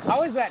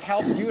 How has that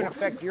helped you and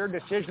affect your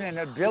decision and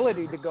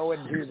ability to go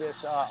and do this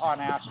on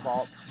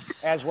asphalt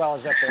as well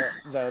as at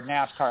the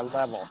NASCAR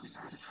level?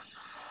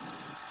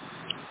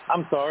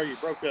 I'm sorry, you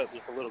broke up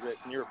just a little bit.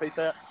 Can you repeat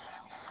that?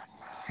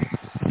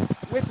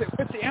 with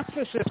the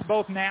emphasis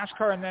both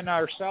NASCAR and then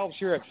ourselves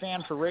here at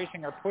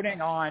Fan4Racing are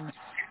putting on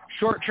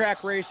short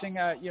track racing,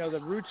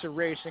 the roots of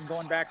racing,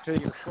 going back to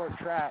your short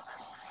track,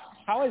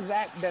 how has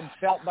that been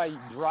felt by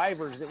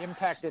drivers, the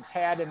impact it's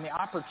had and the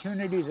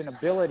opportunities and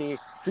ability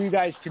for you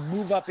guys to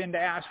move up into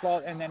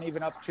asphalt and then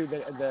even up to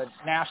the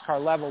NASCAR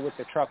level with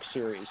the Truck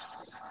Series?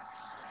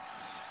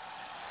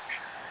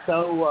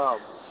 So,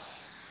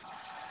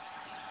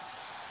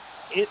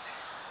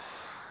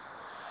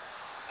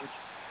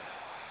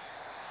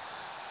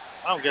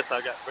 I don't guess I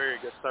got very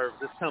good service.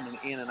 It's coming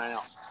in and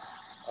out.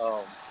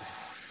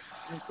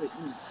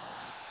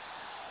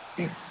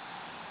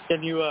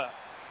 Can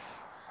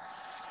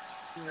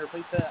you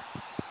repeat that?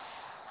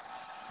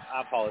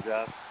 I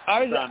apologize.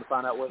 I was trying to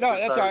find out what. No,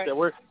 that's all right.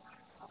 We're,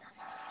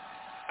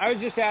 I was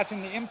just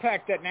asking the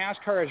impact that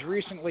NASCAR has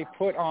recently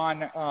put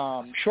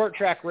on short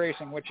track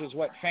racing, which is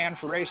what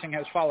Fan4Racing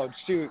has followed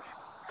suit,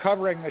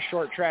 covering the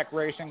short track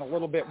racing a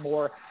little bit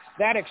more.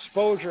 That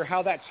exposure,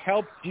 how that's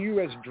helped you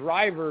as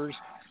drivers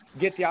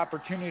get the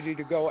opportunity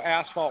to go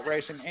asphalt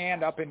racing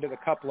and up into the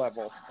Cup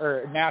level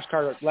or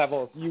NASCAR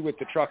level, you with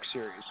the Truck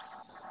Series.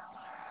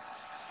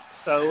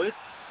 So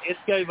it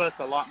gave us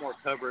a lot more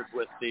coverage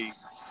with the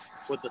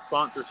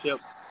sponsorship,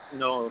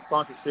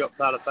 sponsorship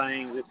side of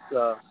things.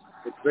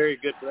 It's very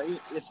good for that.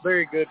 It's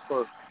very good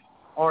for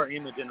our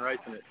image and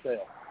racing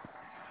itself.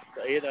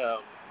 So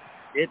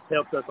it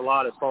helped us a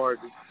lot as far as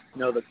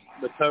the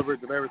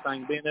coverage of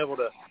everything, being able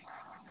to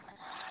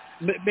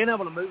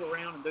move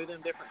around and do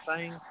them different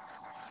things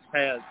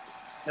has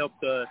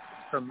helped us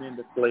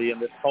tremendously in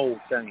this whole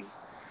thing.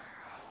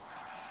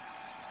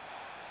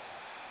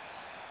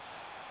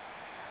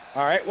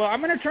 All right. Well,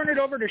 I'm going to turn it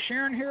over to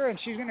Sharon here, and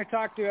she's going to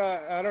talk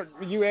to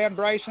you and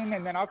Bryson,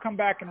 and then I'll come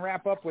back and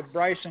wrap up with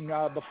Bryson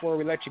before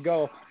we let you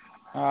go.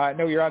 I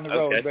know you're on the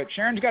road, but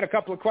Sharon's got a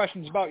couple of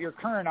questions about your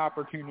current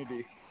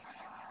opportunity.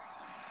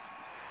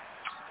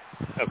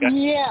 Okay.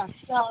 Yes.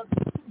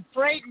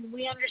 Braden,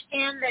 we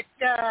understand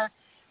that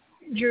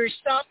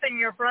yourself and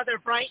your brother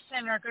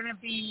Bryson are going to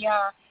be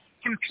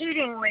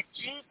competing with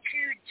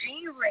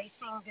G2G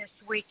Racing this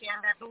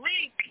weekend. I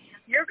believe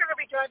you're going to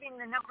be driving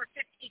the number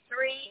 53,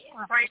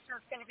 and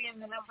Bryson's going to be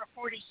in the number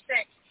 46.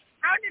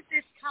 How did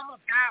this come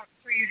about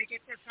for you to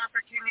get this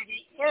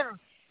opportunity in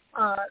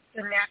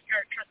the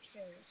NASCAR Truck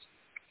Series?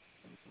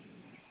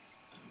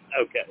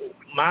 Okay.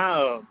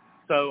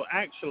 So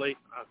actually,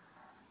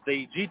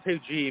 the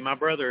G2G, my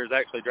brother is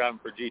actually driving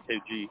for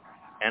G2G,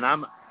 and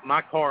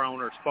my car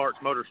owner, Sparks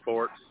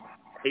Motorsports.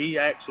 He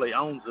actually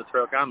owns the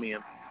truck I'm in,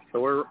 so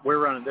we're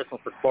running this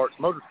one for Sparks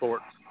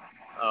Motorsports.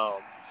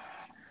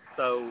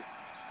 So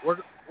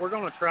we're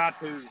going to try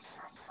to.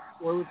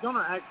 We're going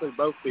to actually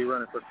both be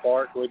running for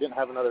Sparks. We didn't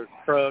have another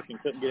truck and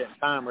couldn't get it in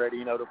time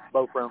ready, to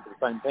both run for the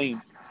same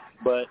team.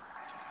 But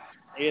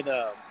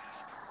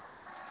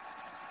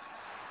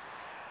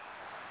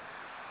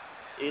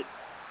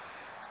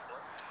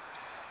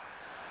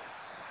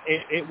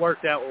it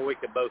worked out where we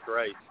could both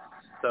race.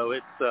 So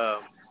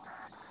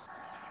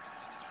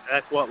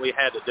that's what we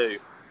had to do.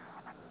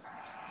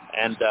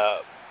 And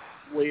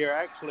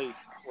we're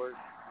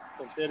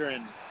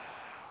considering,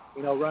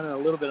 running a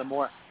little bit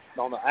more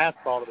on the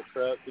asphalt of the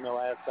truck,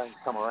 as things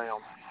come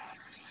around.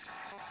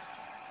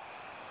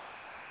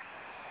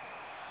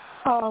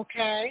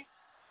 Okay.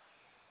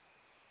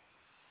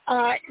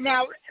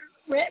 Now,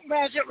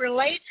 as it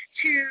relates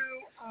to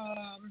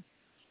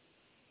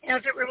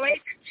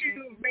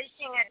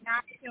racing at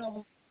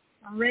Knoxville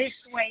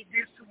Raceway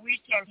this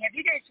weekend, have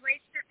you guys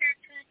raced at that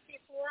track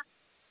before?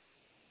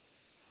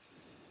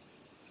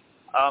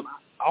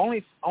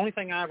 Only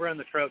thing I run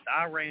the truck,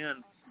 I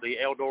ran the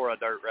Eldora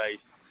dirt race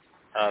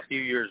a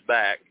few years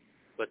back,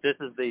 but this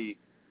is the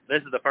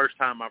first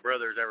time my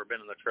brother's ever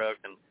been in the truck,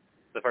 and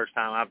the first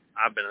time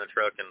I've been in the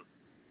truck in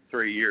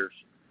 3 years.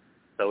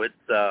 So it's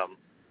going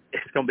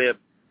to be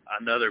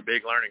another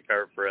big learning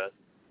curve for us.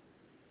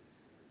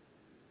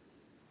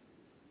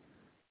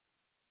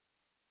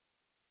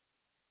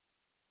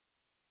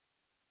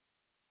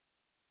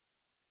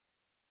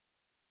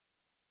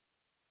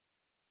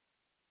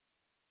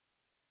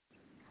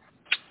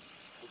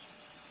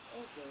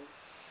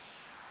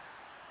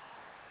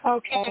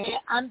 Okay,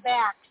 I'm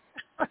back.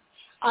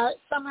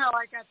 Somehow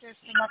I got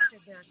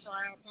disconnected there, so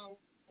I don't know.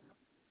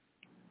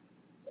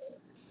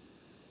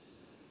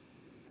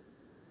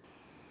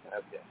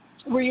 Okay.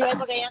 Were you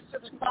able to answer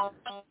the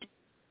question?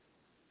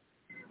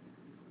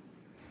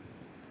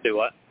 Do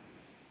what?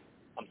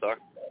 I'm sorry.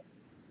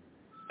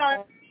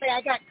 Sorry,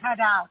 I got cut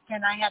out,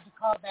 and I had to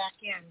call back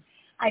in.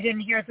 I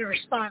didn't hear the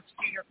response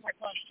to your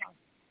question.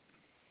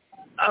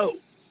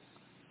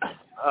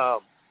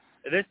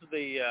 This is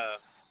the.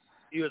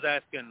 He was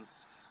asking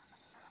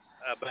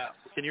about.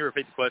 Can you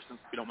repeat the question, if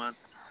you don't mind?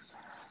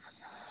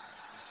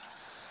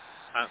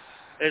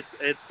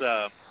 It's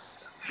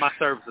my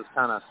service is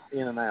kind of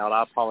in and out.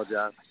 I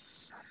apologize.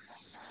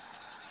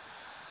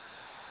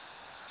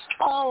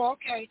 Oh,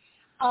 okay.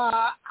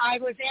 I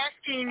was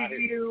asking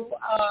you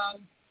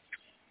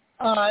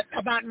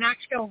about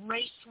Knoxville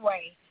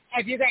Raceway.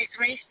 Have you guys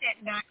raced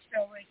at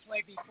Knoxville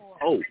Raceway before?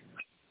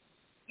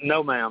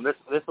 No, ma'am. This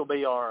will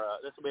be our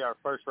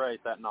first race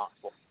at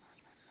Knoxville.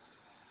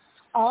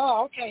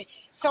 Oh, okay.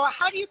 So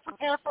how do you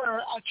prepare for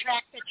a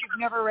track that you've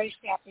never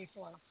raced at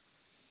before?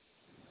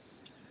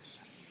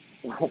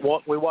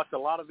 We watch a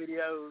lot of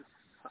videos.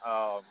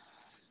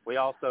 We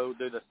also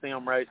do the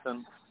sim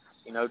racing,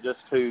 just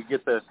to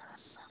get the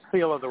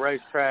feel of the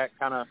racetrack,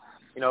 kind of,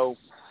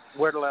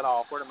 where to let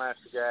off, where to match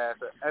the gas,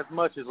 as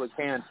much as we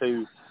can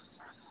to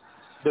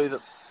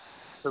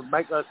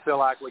make us feel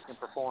like we can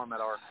perform at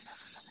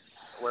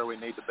where we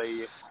need to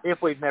be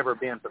if we've never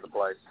been to the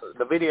place.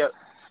 The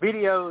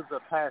videos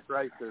of past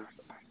races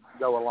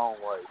go a long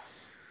way.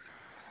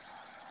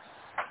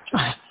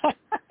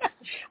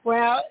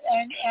 Well,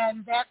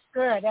 and that's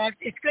good.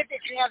 It's good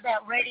that you have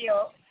that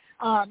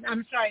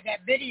that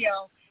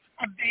video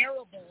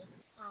available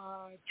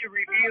to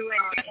review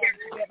and to be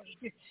able to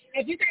do.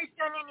 Have you guys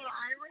done any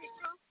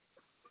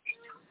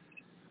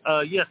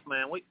iRacing? Yes,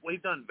 man.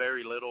 We've done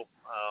very little.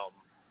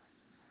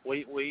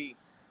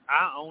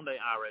 I owned a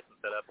iRacing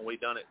setup, and we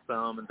done it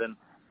some, and then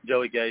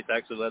Joey Gates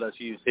actually let us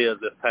use his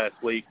this past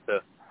week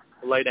to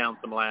lay down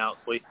some layouts.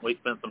 We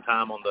spent some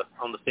time on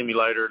the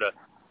simulator to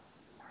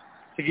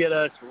get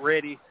us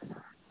ready.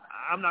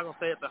 I'm not gonna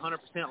say it's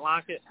 100%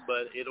 like it,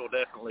 but it'll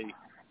definitely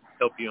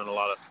help you in a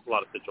lot of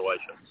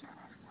situations.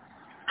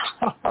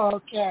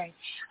 Okay,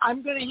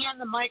 I'm gonna hand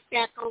the mic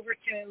back over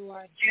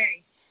to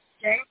Jay.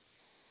 Jay.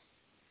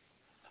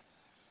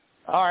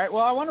 All right.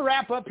 Well, I want to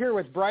wrap up here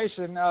with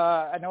Bryson.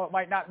 I know it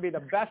might not be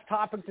the best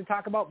topic to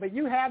talk about, but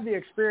you have the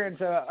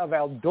experience of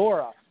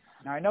Eldora.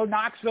 Now, I know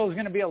Knoxville is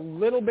going to be a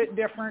little bit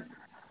different,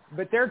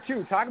 but there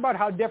too, talk about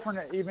how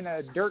different even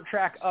a dirt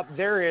track up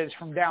there is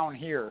from down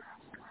here.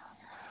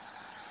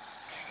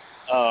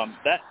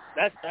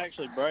 That's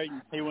actually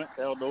Braden. He went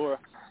to Eldora,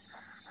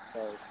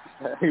 so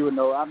he would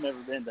know. I've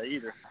never been to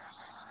either.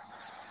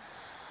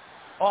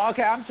 Oh,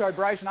 okay. I'm sorry,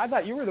 Bryson. I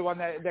thought you were the one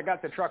that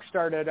got the truck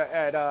started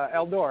at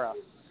Eldora.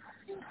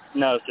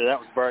 No, sir, that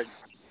was Braden.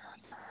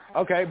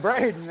 Okay,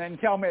 Braden, then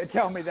tell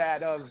me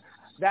that of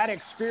that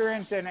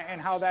experience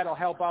and how that'll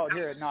help out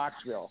here at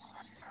Knoxville.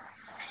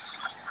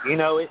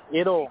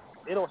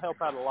 It'll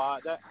help out a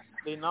lot.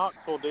 The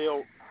Knoxville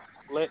deal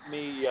let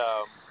me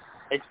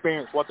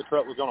experience what the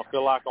truck was going to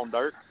feel like on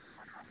dirt,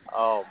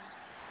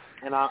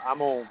 and I'm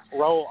going to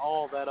roll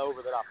all that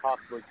over that I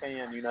possibly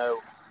can,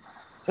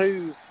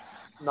 to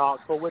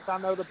Knoxville, which I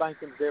know the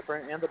banking's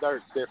different and the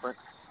dirt's different.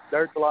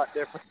 Dirt's a lot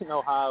different in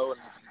Ohio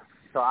and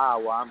to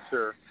Iowa, I'm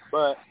sure.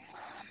 But,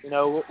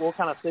 we'll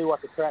kind of see what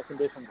the track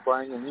conditions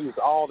bring and use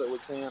all that we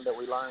can that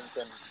we learned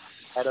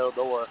at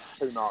Eldora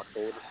to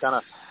Knoxville. Just kind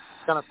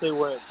of see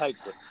where it takes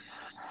us.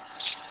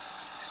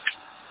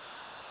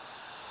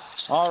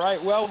 All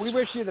right. Well, we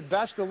wish you the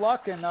best of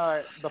luck. And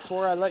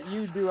before I let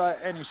you do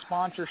any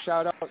sponsor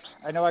shout-outs,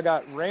 I know I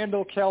got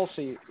Randall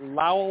Kelsey,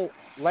 Lowell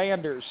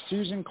Landers,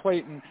 Susan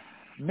Clayton,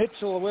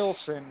 Mitchell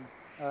Wilson,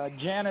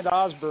 Janet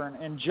Osborne,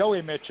 and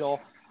Joey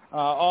Mitchell,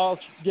 all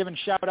giving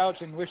shout-outs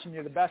and wishing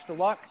you the best of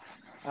luck,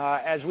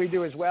 as we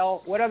do as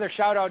well. What other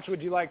shout-outs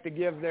would you like to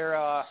give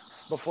there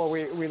before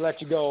we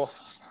let you go?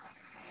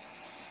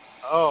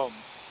 I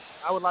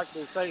would like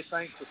to say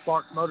thanks to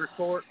Sparks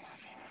Motorsports,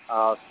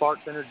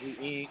 Sparks Energy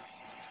Inc.,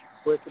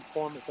 Twisted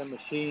Performance and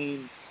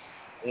Machines,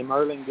 and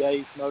Merlin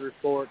Gates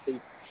Motorsports.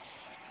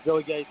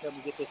 Joey Gates helped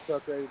me get this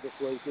truck ready this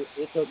week.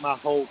 It took my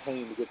whole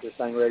team to get this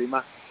thing ready.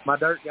 My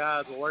dirt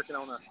guys were working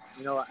on an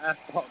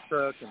asphalt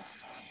truck, and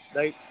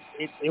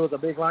it was a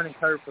big learning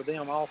curve for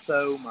them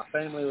also. My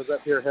family was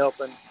up here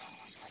helping.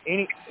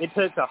 It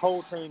took a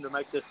whole team to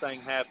make this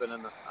thing happen,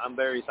 and I'm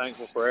very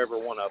thankful for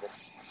every one of them.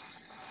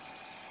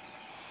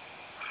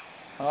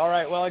 All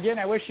right. Well, again,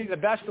 I wish you the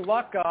best of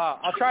luck.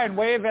 I'll try and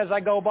wave as I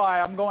go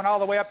by. I'm going all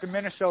the way up to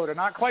Minnesota.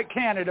 Not quite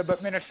Canada,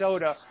 but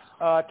Minnesota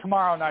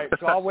tomorrow night.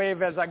 So I'll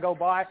wave as I go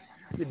by.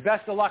 The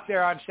best of luck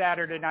there on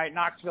Saturday night,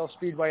 Knoxville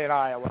Speedway in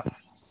Iowa.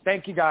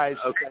 Thank you, guys.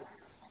 Okay.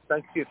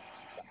 Thank you.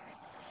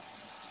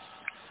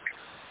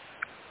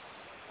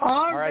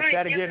 All right.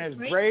 That again is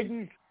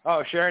Braden.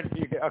 Oh, Sharon.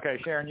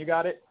 Sharon, you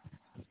got it?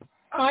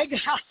 I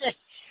got it.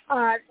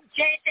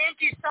 Jay,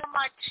 thank you so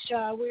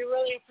much. We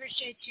really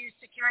appreciate you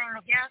securing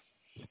the guest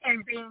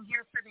and being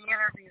here for the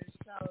interview.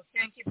 So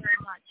thank you very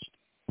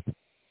much.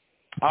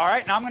 All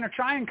right. Now I'm going to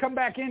try and come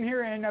back in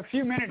here in a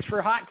few minutes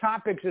for Hot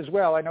Topics as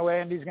well. I know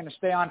Andy's going to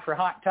stay on for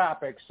Hot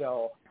Topics,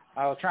 so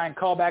I'll try and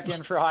call back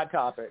in for Hot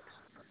Topics.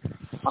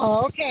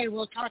 Oh, okay.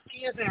 We'll talk to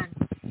you then.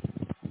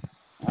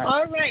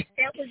 All right.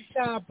 That was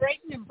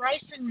Braden and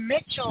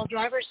BrysonMitchell,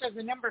 drivers of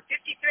the number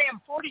 53 and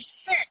 46.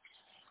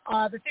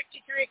 The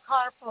 53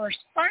 car for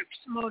Sparks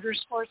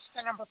Motorsports,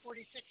 the number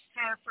 46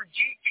 car for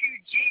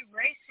G2G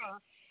Racing.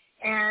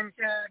 And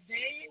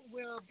they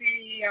will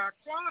be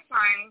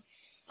qualifying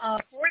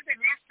for the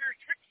NASCAR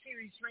Truck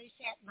Series race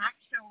at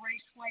Knoxville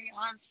Raceway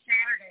on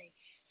Saturday.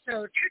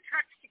 So 2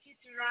 trucks to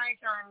keep your eyes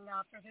on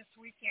for this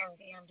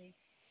weekend, Andy.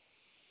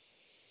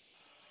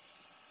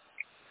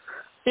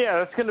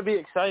 Yeah, it's going to be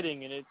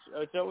exciting, and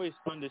it's always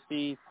fun to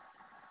see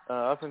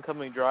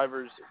up-and-coming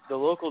drivers, the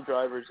local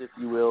drivers, if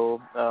you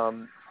will,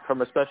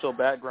 from a special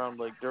background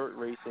like dirt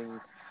racing,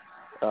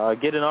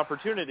 get an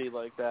opportunity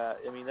like that.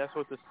 I mean, that's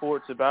what the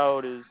sport's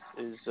about, is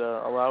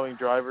allowing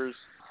drivers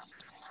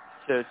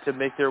to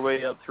make their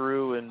way up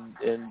through, and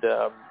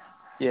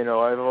you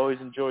know, I've always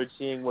enjoyed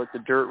seeing what the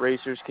dirt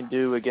racers can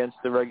do against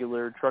the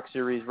regular Truck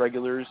Series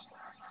regulars,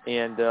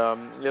 and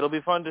it'll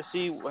be fun to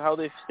see how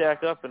they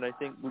stack up, and I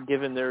think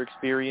given their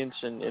experience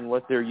and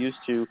what they're used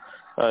to,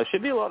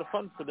 should be a lot of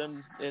fun for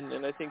them,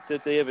 and I think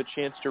that they have a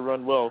chance to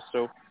run well,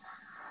 so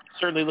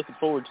certainly looking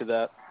forward to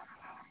that.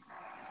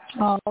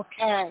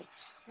 Okay.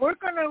 We're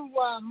going to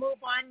move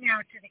on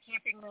now to the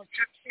Camping World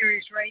Truck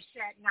Series race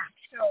at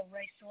Knoxville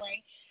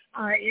Raceway.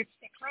 It's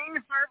the Clean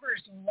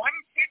Harbors 150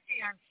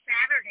 on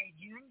Saturday,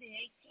 June the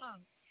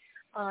 18th.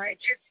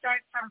 It should start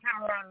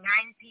sometime around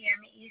 9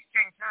 p.m.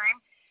 Eastern Time.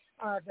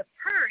 The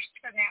purse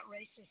for that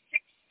race is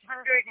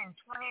 $629,075.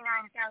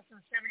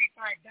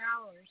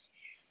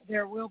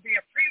 There will be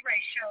a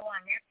pre-race show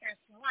on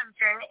FS1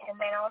 and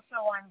then also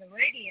on the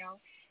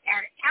radio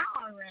at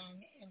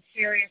MRN and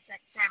Sirius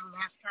XM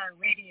NASCAR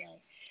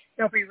Radio.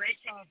 They'll be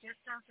racing a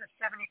distance of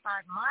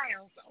 75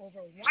 miles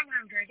over 150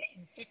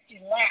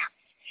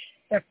 laps.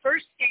 The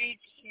first stage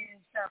is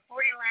 40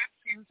 laps,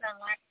 ends on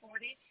lap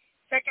 40.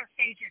 Second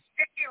stage is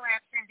 50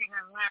 laps, ending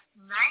on lap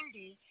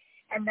 90.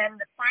 And then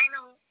the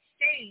final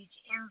stage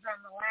ends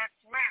on the last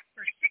lap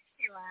for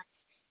 60 laps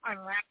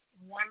on lap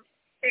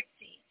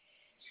 150.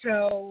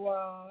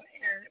 So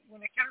when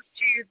it comes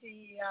to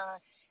the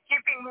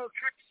Camping World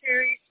Truck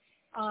Series,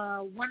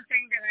 one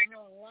thing that I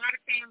know a lot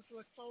of fans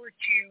look forward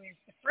to is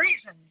the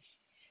Friesens.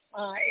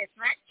 It's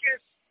not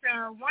just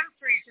one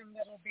Friesen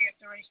that will be at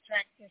the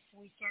racetrack this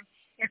weekend.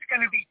 It's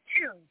going to be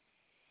two,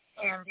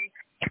 Andy.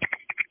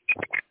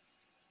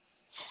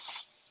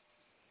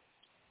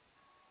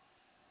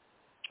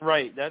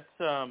 Right. That's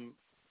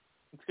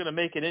it's going to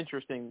make it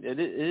interesting. It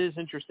is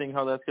interesting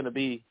how that's going to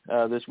be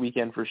this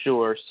weekend for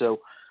sure.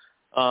 So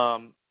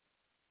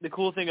the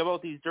cool thing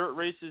about these dirt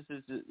races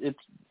is it's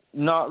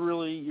not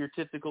really your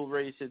typical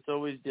race. It's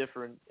always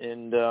different,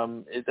 and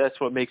that's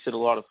what makes it a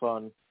lot of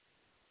fun.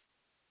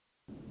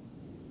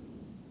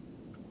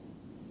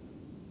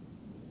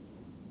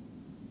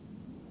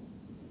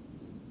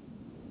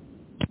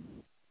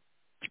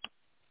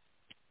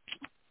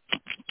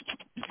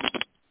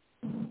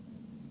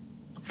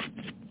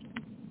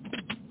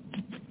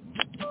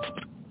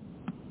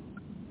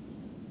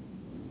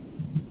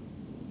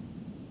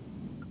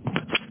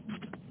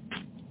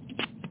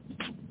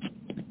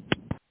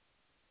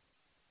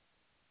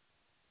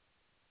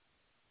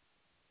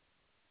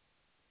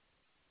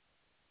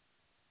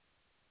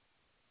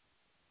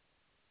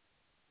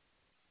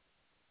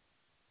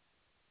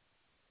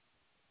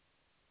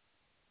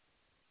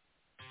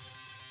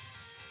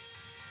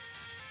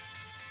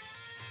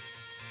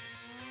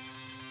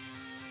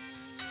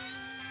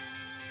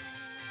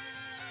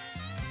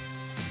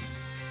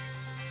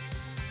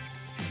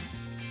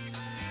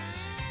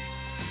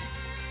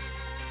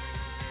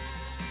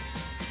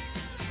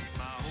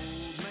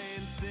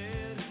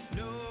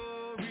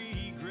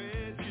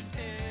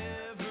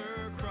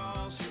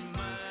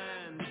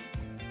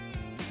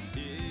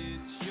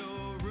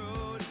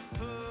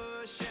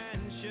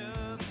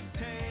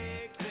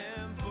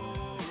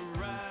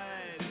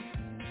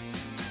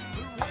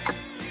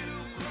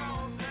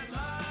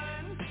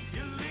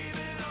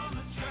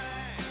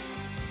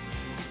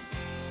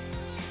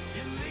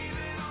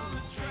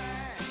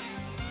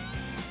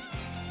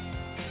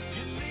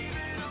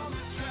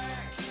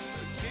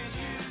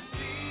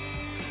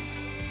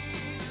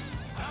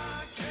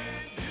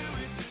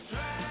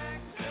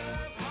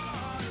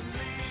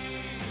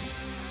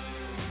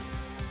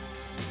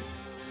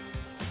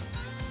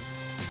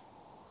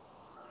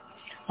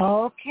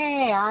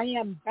 Okay, I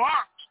am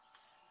back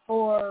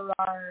for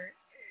our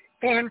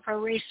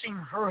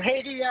Fan4Racing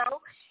Radio,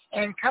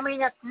 and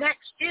coming up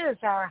next is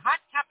our Hot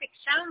Topic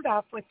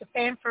Sound-Off with the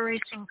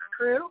Fan4Racing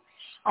crew.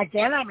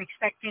 Again, I'm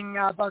expecting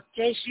both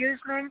Jay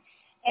Husmann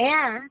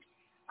and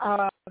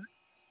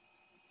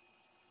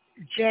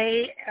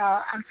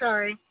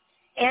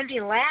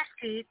Andy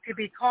Lasky to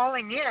be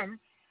calling in.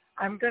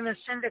 I'm going to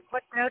send a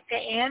quick note to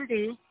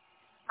Andy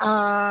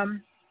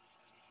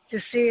to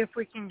see if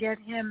we can get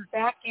him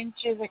back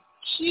into the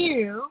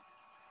queue.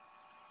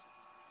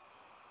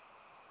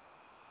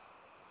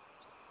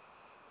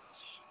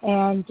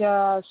 And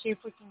see if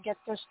we can get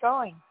this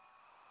going.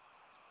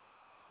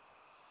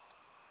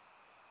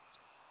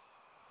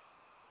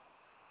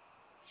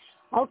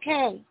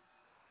 Okay.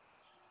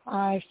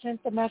 I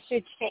sent the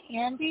message to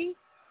Andy.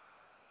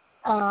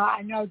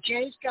 I know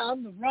Jay's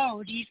on the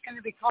road. He's going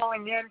to be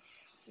calling in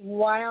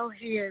while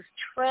he is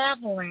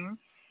traveling.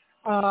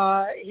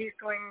 He's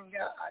going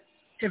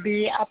to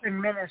be up in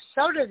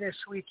Minnesota this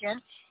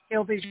weekend.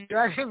 He'll be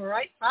driving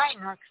right by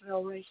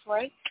Knoxville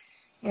Raceway,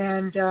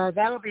 and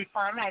that'll be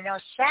fun. I know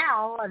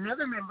Sal,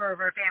 another member of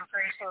our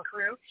Fan4Racing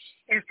crew,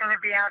 is going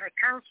to be out at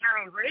Kern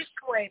County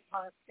Raceway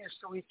Park this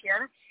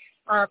weekend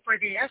for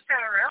the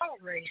SRL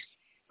race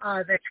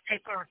that's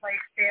taking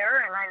place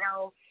there, and I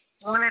know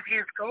one of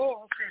his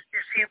goals is to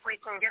see if we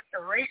can get the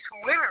race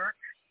winner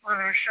on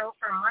our show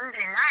for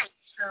Monday night.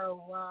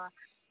 So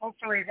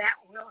hopefully that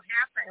will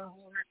happen.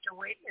 We'll have to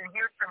wait and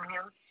hear from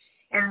him,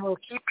 and we'll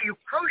keep you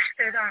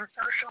posted on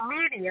social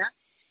media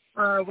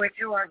with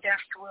who our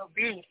guest will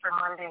be for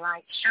Monday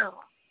Night Show.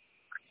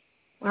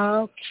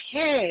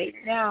 Okay,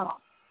 now,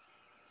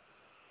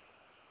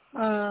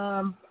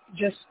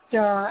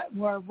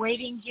 we're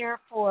waiting here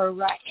for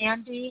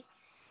Andy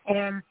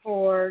and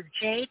for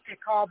Jay to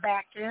call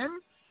back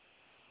in.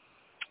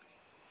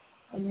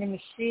 I'm going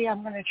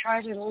to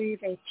try to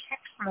leave a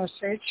text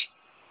message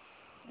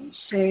and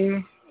see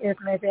if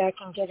maybe I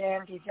can get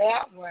Andy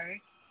that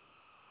way.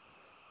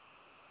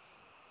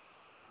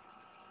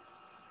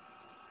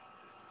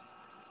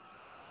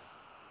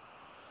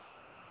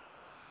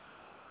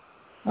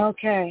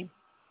 Okay.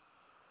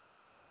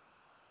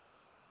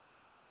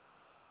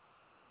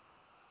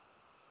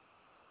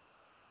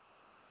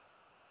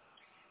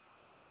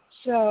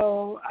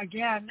 So,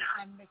 again,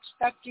 I'm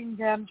expecting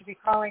them to be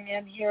calling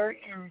in here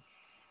in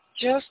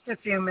just a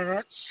few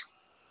minutes.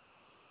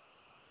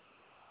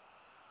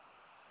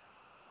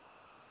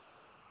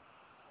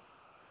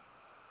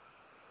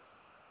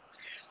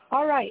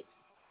 All right.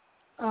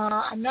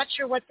 I'm not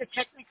sure what the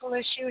technical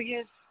issue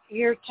is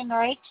here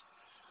tonight.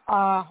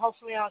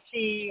 Hopefully I'll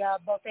see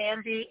both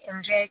Andy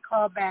and Jay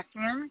call back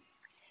in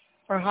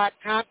for Hot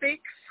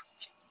Topics.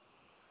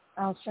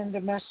 I'll send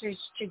a message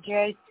to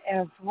Jay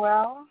as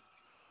well.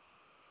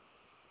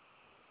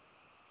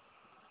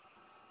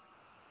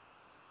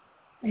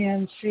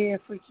 And see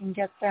if we can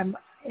get them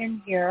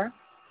in here.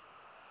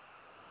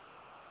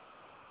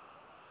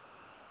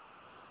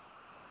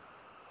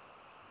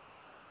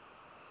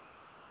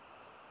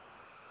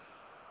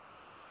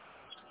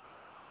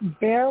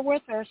 Bear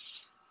with us.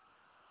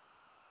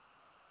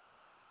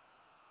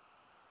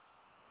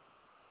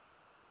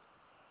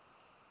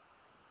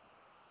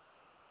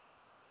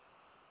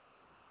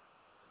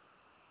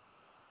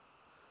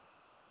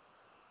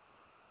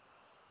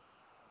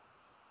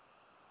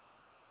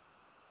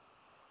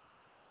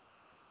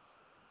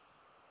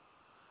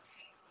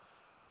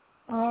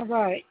 All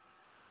right.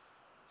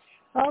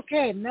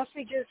 Okay,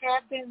 messages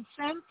have been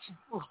sent.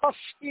 We'll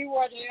see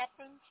what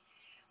happens.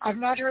 I've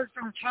not heard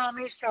from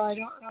Tommy, so I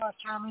don't know if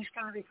Tommy's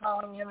going to be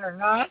calling in or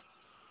not.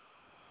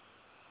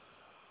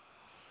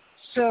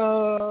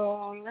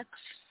 So let's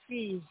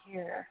see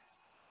here.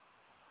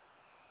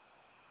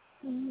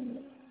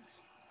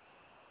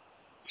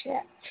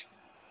 Check.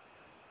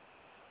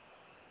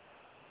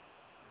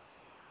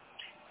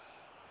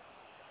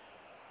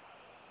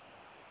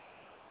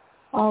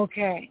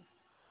 Okay.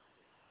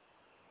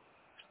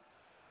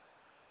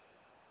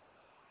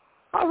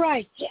 All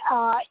right.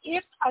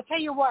 If I'll tell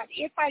you what,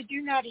 if I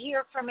do not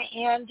hear from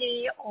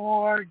Andy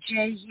or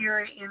Jay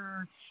here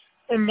in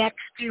the next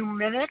few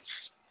minutes,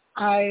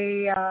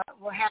 I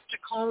will have to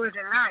call it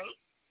a night.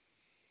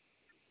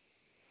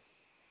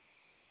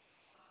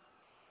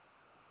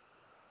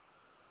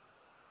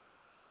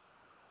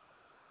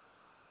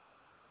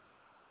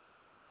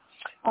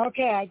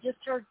 Okay, I just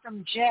heard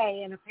from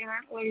Jay, and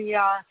apparently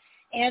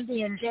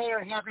Andy and Jay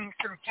are having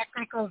some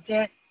technical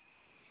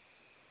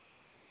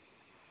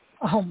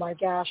Oh, my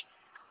gosh.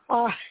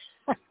 I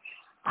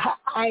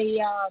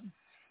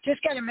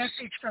just got a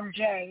message from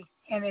Jay,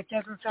 and it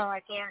doesn't sound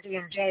like Andy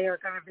and Jay are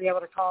going to be able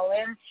to call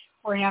in.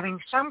 We're having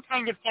some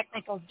kind of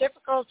technical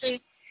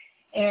difficulty,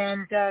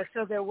 and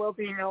so there will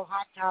be no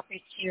Hot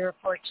Topics here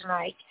for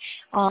tonight.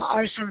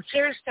 Our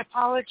sincerest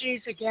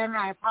apologies. Again,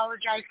 I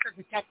apologize for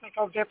the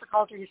technical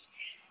difficulties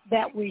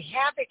that we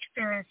have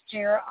experienced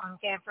here on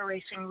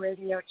Fan4Racing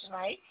Radio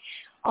tonight.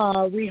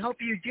 We hope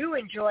you do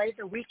enjoy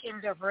the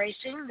weekend of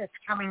racing that's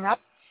coming up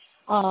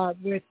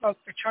with both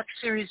the Truck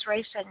Series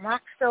race at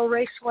Knoxville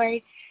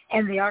Raceway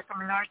and the ARCA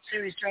Menards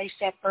Series race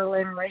at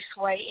Berlin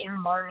Raceway in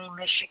Marnie,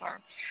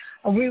 Michigan.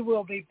 We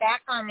will be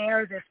back on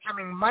air this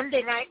coming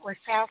Monday night with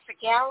Sal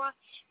Segala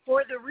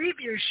for the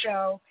review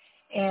show.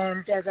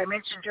 And as I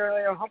mentioned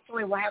earlier,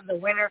 hopefully we'll have the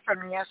winner from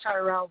the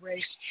SRL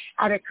race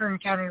out at Kern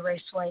County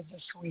Raceway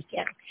this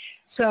weekend.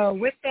 So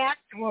with that,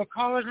 we'll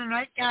call it a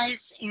night, guys.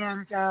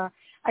 And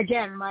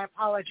again, my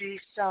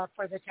apologies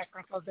for the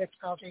technical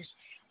difficulties.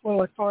 We'll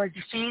look forward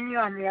to seeing you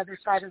on the other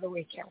side of the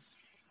weekend.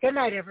 Good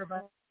night,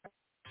 everybody.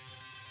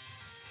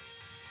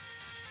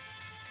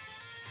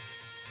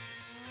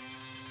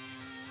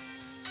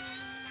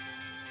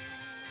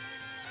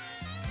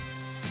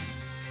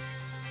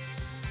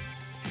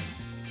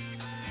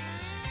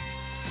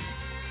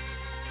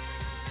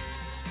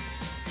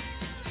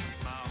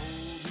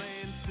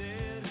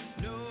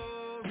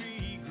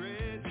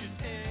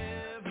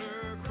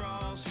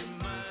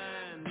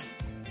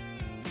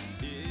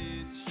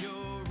 It's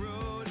your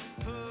road,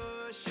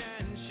 push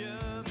and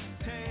shove,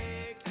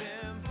 take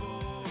them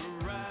for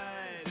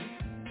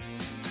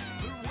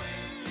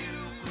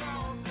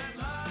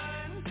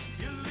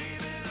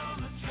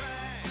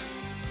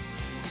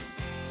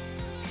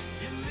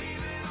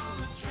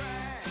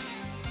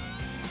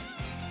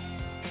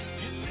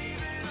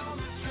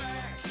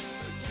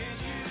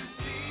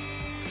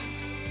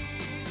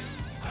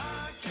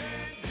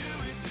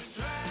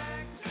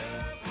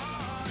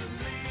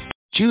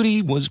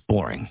Judy was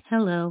boring.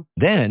 Hello.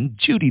 Then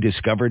Judy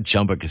discovered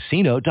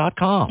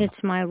ChumbaCasino.com. It's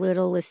my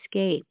little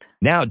escape.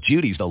 Now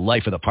Judy's the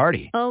life of the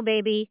party. Oh,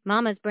 baby,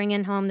 mama's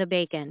bringing home the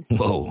bacon.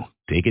 Whoa,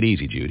 take it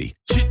easy, Judy.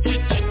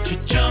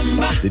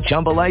 The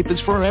Chumba life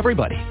is for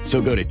everybody. So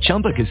go to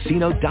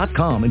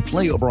ChumbaCasino.com and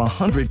play over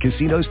 100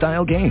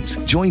 casino-style games.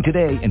 Join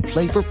today and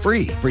play for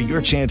free for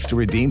your chance to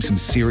redeem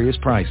some serious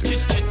prizes.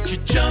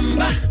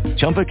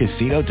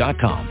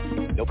 ChumbaCasino.com.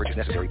 No purchase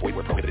necessary. Void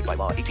where prohibited by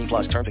law. 18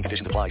 plus terms and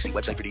conditions apply. See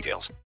website for details.